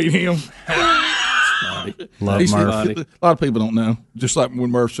there to meet him. Love He's Murph. funny. A lot of people don't know. Just like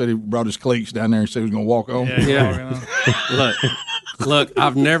when Murph said he brought his cleats down there and said he was going to walk home. Yeah. Look,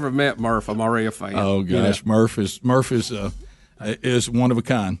 I've never met Murph. I'm already a fan. Oh gosh, Murph is one of a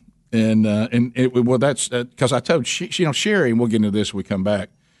kind, and that's because I told Sherry, and we'll get into this when we come back.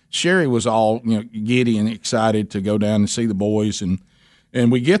 Sherry was all giddy and excited to go down and see the boys,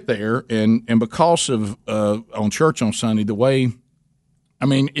 and we get there, and because of on church on Sunday, the way, I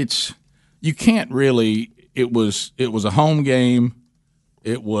mean, you can't really. It was a home game,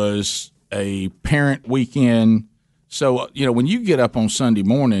 it was a parent weekend. So, when you get up on Sunday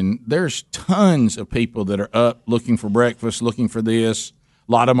morning, there's tons of people that are up looking for breakfast, looking for this.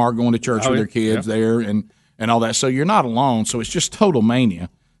 A lot of them are going to church with their kids there and all that. So you're not alone. So it's just total mania.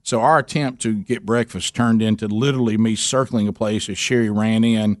 So our attempt to get breakfast turned into literally me circling a place as Sherry ran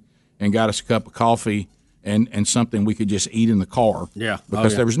in and got us a cup of coffee and something we could just eat in the car. Yeah.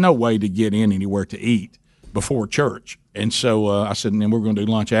 Because there was no way to get in anywhere to eat before church. And so I said, and then we're going to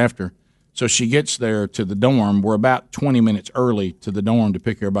do lunch after. So she gets there to the dorm. We're about 20 minutes early to the dorm to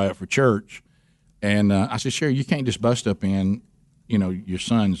pick everybody up for church. And I said, Sherry, you can't just bust up in, your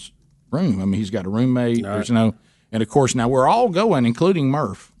son's room. I mean, he's got a roommate. Right. And of course, now we're all going, including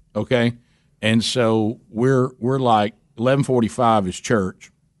Murph, okay? And so we're like 11:45 is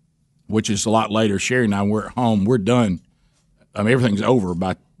church, which is a lot later. Sherry and I, we're at home. We're done. I mean, everything's over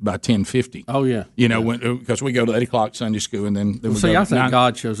by 10:50. Oh yeah, because we go to 8 o'clock Sunday school, and then we see. go I think 9,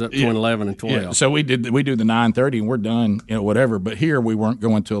 God shows up between 11 and 12. Yeah, so we do the 9:30, and we're done. Whatever. But here we weren't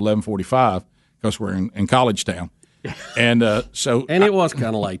going to 11:45 because we're in college town, and so and it was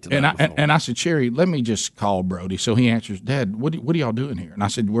kind of late tonight. And I said, Sherry, let me just call Brody. So he answers, Dad, what are y'all doing here? And I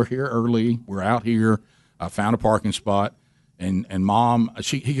said, we're here early. We're out here. I found a parking spot, and Mom,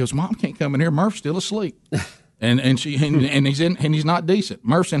 he goes, Mom can't come in here. Murph's still asleep. And he's not decent.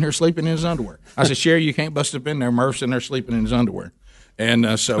 Murph's in here sleeping in his underwear. I said, Sherry, you can't bust up in there. Murph's in there sleeping in his underwear.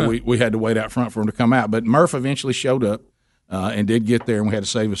 And so we had to wait out front for him to come out. But Murph eventually showed up and did get there, and we had to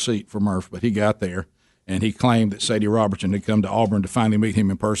save a seat for Murph. But he got there, and he claimed that Sadie Robertson had come to Auburn to finally meet him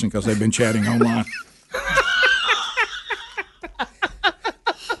in person because they've been chatting online.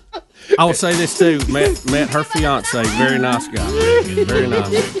 I will say this too. Met her fiance, very nice guy, very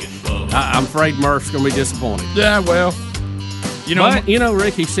nice. I'm afraid Murph's going to be disappointed. Yeah, well, but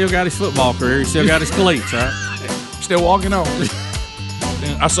Rick, he still got his football career. He still got his cleats, right? Still walking on.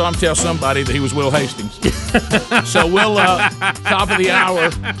 I saw him tell somebody that he was Will Hastings. So we'll top of the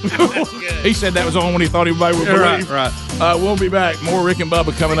hour. He said that was on when he thought everybody would believe. Right. We'll be back. More Rick and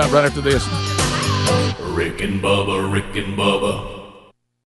Bubba coming up right after this. Rick and Bubba, Rick and Bubba.